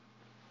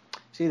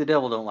 See, the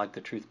devil don't like the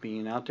truth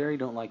being out there. He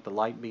don't like the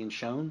light being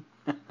shown.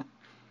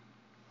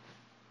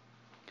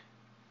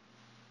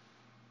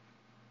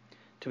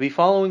 To be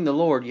following the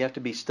Lord, you have to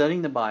be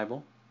studying the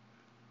Bible.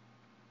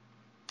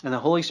 And the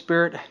Holy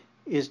Spirit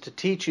is to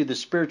teach you the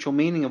spiritual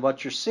meaning of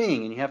what you're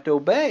seeing. And you have to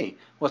obey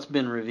what's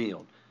been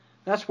revealed.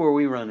 That's where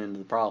we run into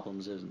the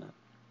problems, isn't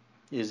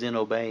it? Is in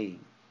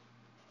obeying.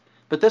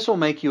 But this will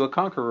make you a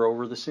conqueror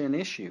over the sin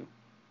issue.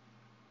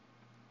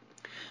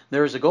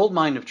 There is a gold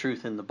mine of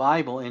truth in the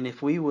Bible, and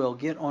if we will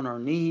get on our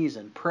knees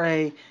and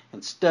pray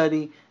and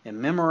study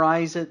and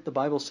memorize it, the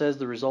Bible says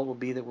the result will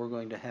be that we're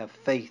going to have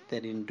faith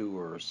that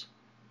endures.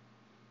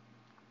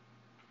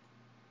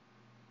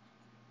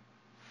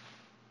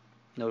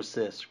 Notice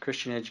this,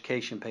 Christian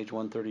Education, page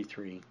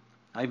 133.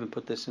 I even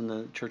put this in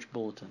the church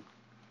bulletin.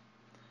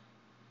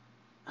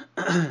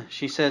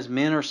 She says,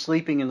 men are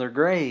sleeping in their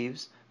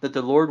graves that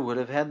the Lord would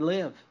have had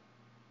live.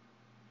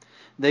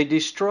 They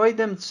destroyed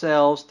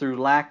themselves through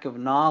lack of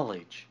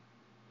knowledge.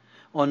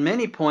 On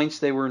many points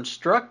they were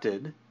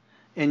instructed,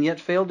 and yet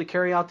failed to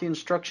carry out the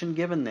instruction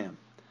given them.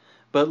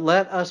 But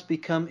let us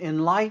become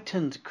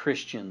enlightened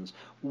Christians,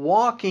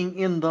 walking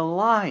in the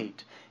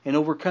light, and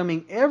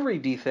overcoming every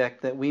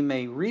defect, that we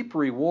may reap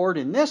reward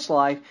in this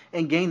life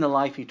and gain the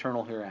life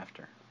eternal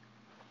hereafter.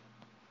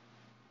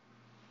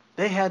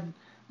 They had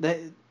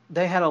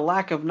they had a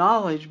lack of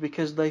knowledge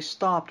because they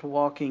stopped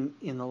walking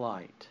in the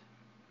light.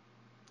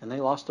 And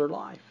they lost their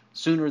life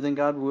sooner than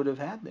God would have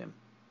had them.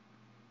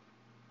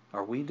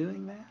 Are we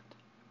doing that?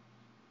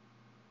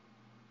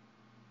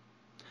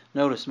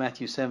 Notice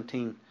Matthew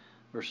 17,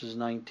 verses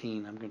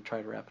 19. I'm going to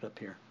try to wrap it up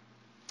here.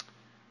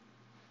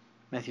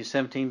 Matthew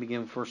 17,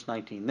 beginning with verse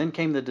 19. Then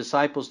came the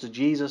disciples to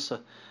Jesus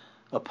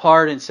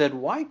apart and said,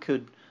 Why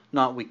could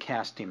not we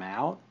cast him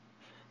out?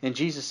 And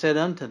Jesus said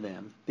unto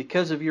them,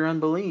 Because of your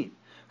unbelief.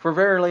 For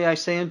verily I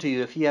say unto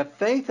you, if ye have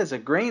faith as a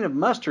grain of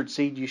mustard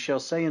seed, you shall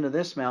say unto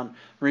this mountain,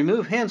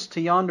 Remove hence to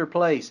yonder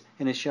place,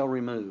 and it shall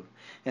remove.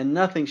 And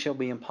nothing shall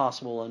be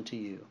impossible unto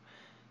you.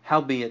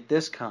 Howbeit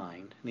this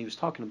kind, and he was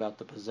talking about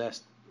the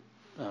possessed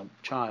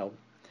child,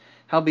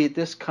 howbeit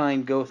this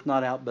kind goeth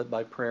not out but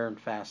by prayer and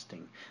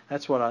fasting.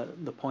 That's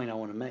the point I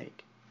want to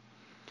make.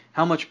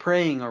 How much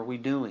praying are we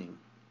doing?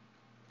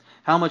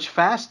 How much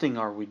fasting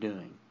are we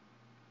doing?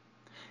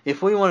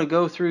 If we want to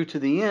go through to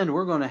the end,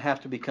 we're going to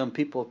have to become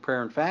people of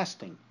prayer and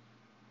fasting.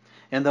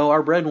 And though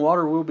our bread and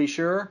water will be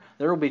sure,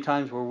 there will be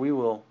times where we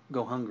will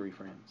go hungry,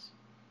 friends.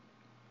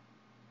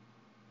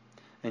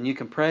 And you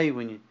can pray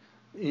when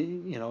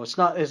it's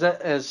not,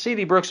 as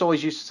C.D. Brooks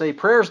always used to say,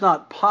 prayer's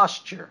not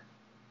posture.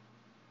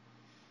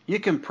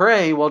 You can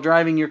pray while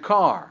driving your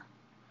car.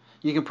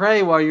 You can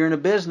pray while you're in a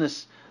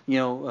business,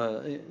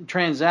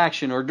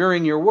 transaction or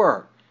during your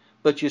work.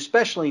 But you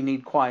especially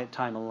need quiet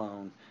time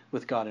alone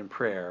with God in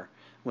prayer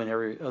when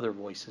every other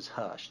voice is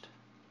hushed.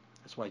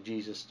 That's why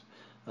Jesus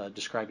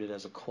described it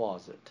as a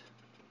closet.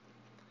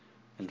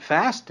 And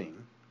fasting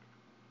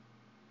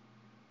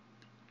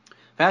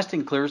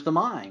clears the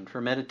mind for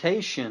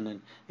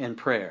meditation and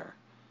prayer.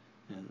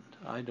 And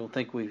I don't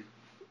think we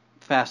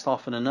fast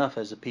often enough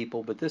as a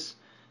people, but this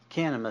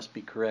can and must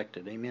be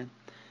corrected. Amen.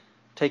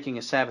 Taking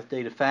a Sabbath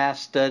day to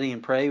fast, study,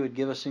 and pray would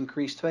give us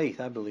increased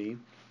faith, I believe.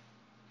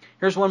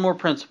 Here's one more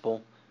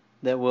principle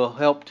that will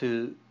help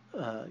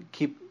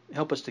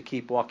us to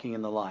keep walking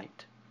in the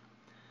light.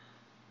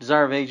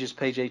 Desire of Ages,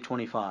 page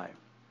 825.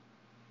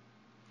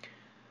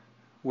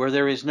 Where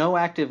there is no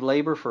active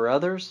labor for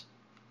others,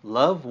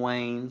 love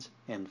wanes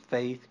and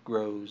faith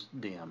grows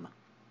dim.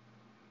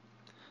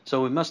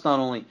 So we must not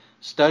only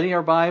study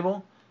our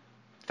Bible,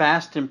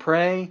 fast and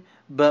pray,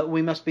 but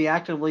we must be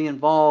actively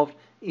involved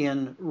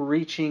in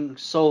reaching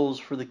souls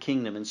for the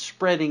kingdom and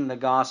spreading the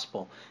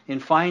gospel, in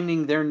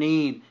finding their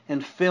need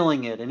and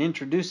filling it and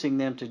introducing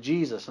them to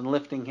Jesus and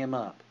lifting him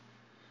up.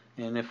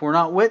 And if we're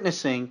not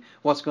witnessing,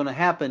 what's going to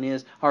happen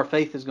is our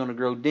faith is going to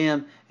grow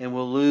dim and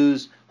we'll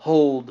lose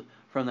hold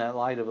from that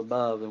light of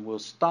above and we'll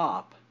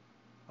stop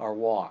our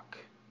walk.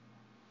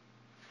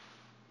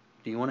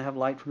 Do you want to have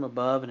light from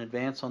above and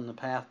advance on the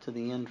path to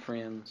the end,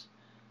 friends?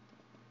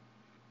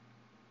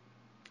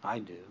 I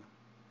do.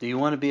 Do you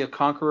want to be a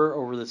conqueror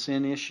over the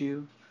sin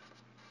issue?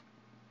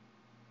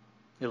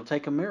 It'll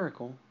take a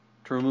miracle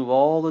to remove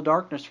all the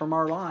darkness from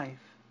our life.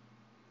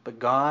 But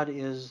God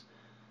is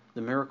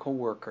the miracle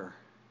worker.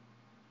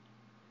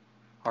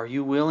 Are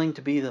you willing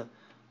to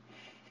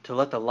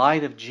let the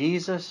light of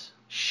Jesus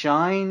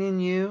shine in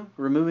you,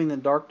 removing the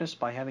darkness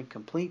by having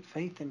complete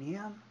faith in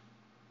him?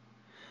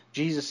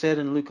 Jesus said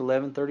in Luke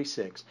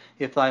 11:36,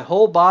 If thy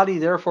whole body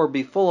therefore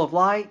be full of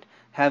light,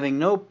 having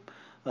no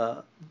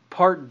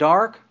part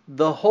dark,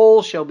 the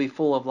whole shall be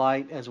full of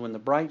light, as when the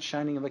bright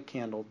shining of a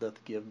candle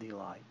doth give thee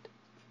light.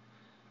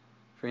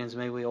 Friends,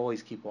 may we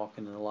always keep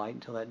walking in the light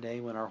until that day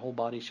when our whole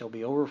body shall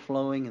be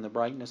overflowing in the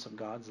brightness of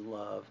God's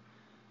love.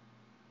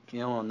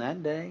 On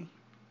that day,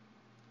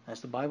 as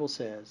the Bible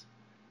says,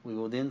 we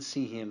will then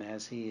see him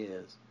as he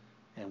is,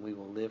 and we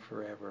will live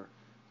forever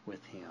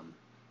with him.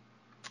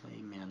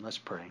 Amen. Let's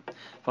pray.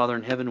 Father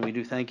in heaven, we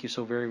do thank you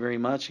so very, very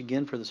much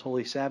again for this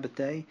holy Sabbath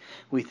day.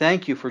 We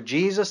thank you for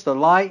Jesus, the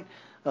light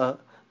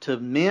to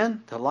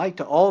men, the light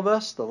to all of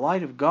us, the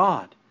light of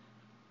God.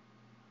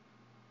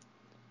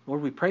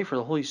 Lord, we pray for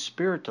the Holy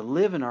Spirit to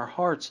live in our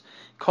hearts,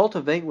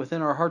 cultivate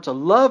within our hearts a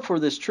love for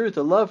this truth,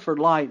 a love for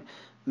light.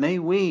 May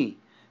we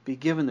be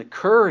given the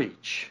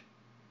courage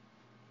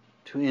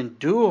to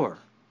endure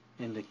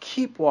and to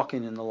keep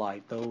walking in the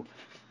light, though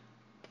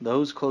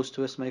those close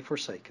to us may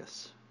forsake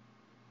us.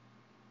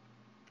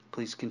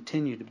 Please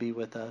continue to be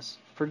with us.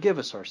 Forgive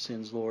us our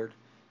sins, Lord.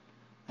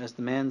 As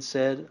the man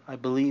said, I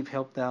believe,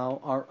 help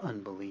thou our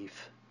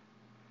unbelief.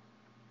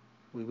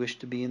 We wish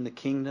to be in the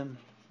kingdom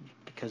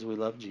because we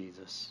love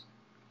Jesus.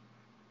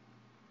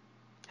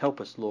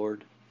 Help us,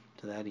 Lord,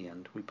 to that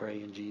end. We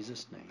pray in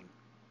Jesus' name.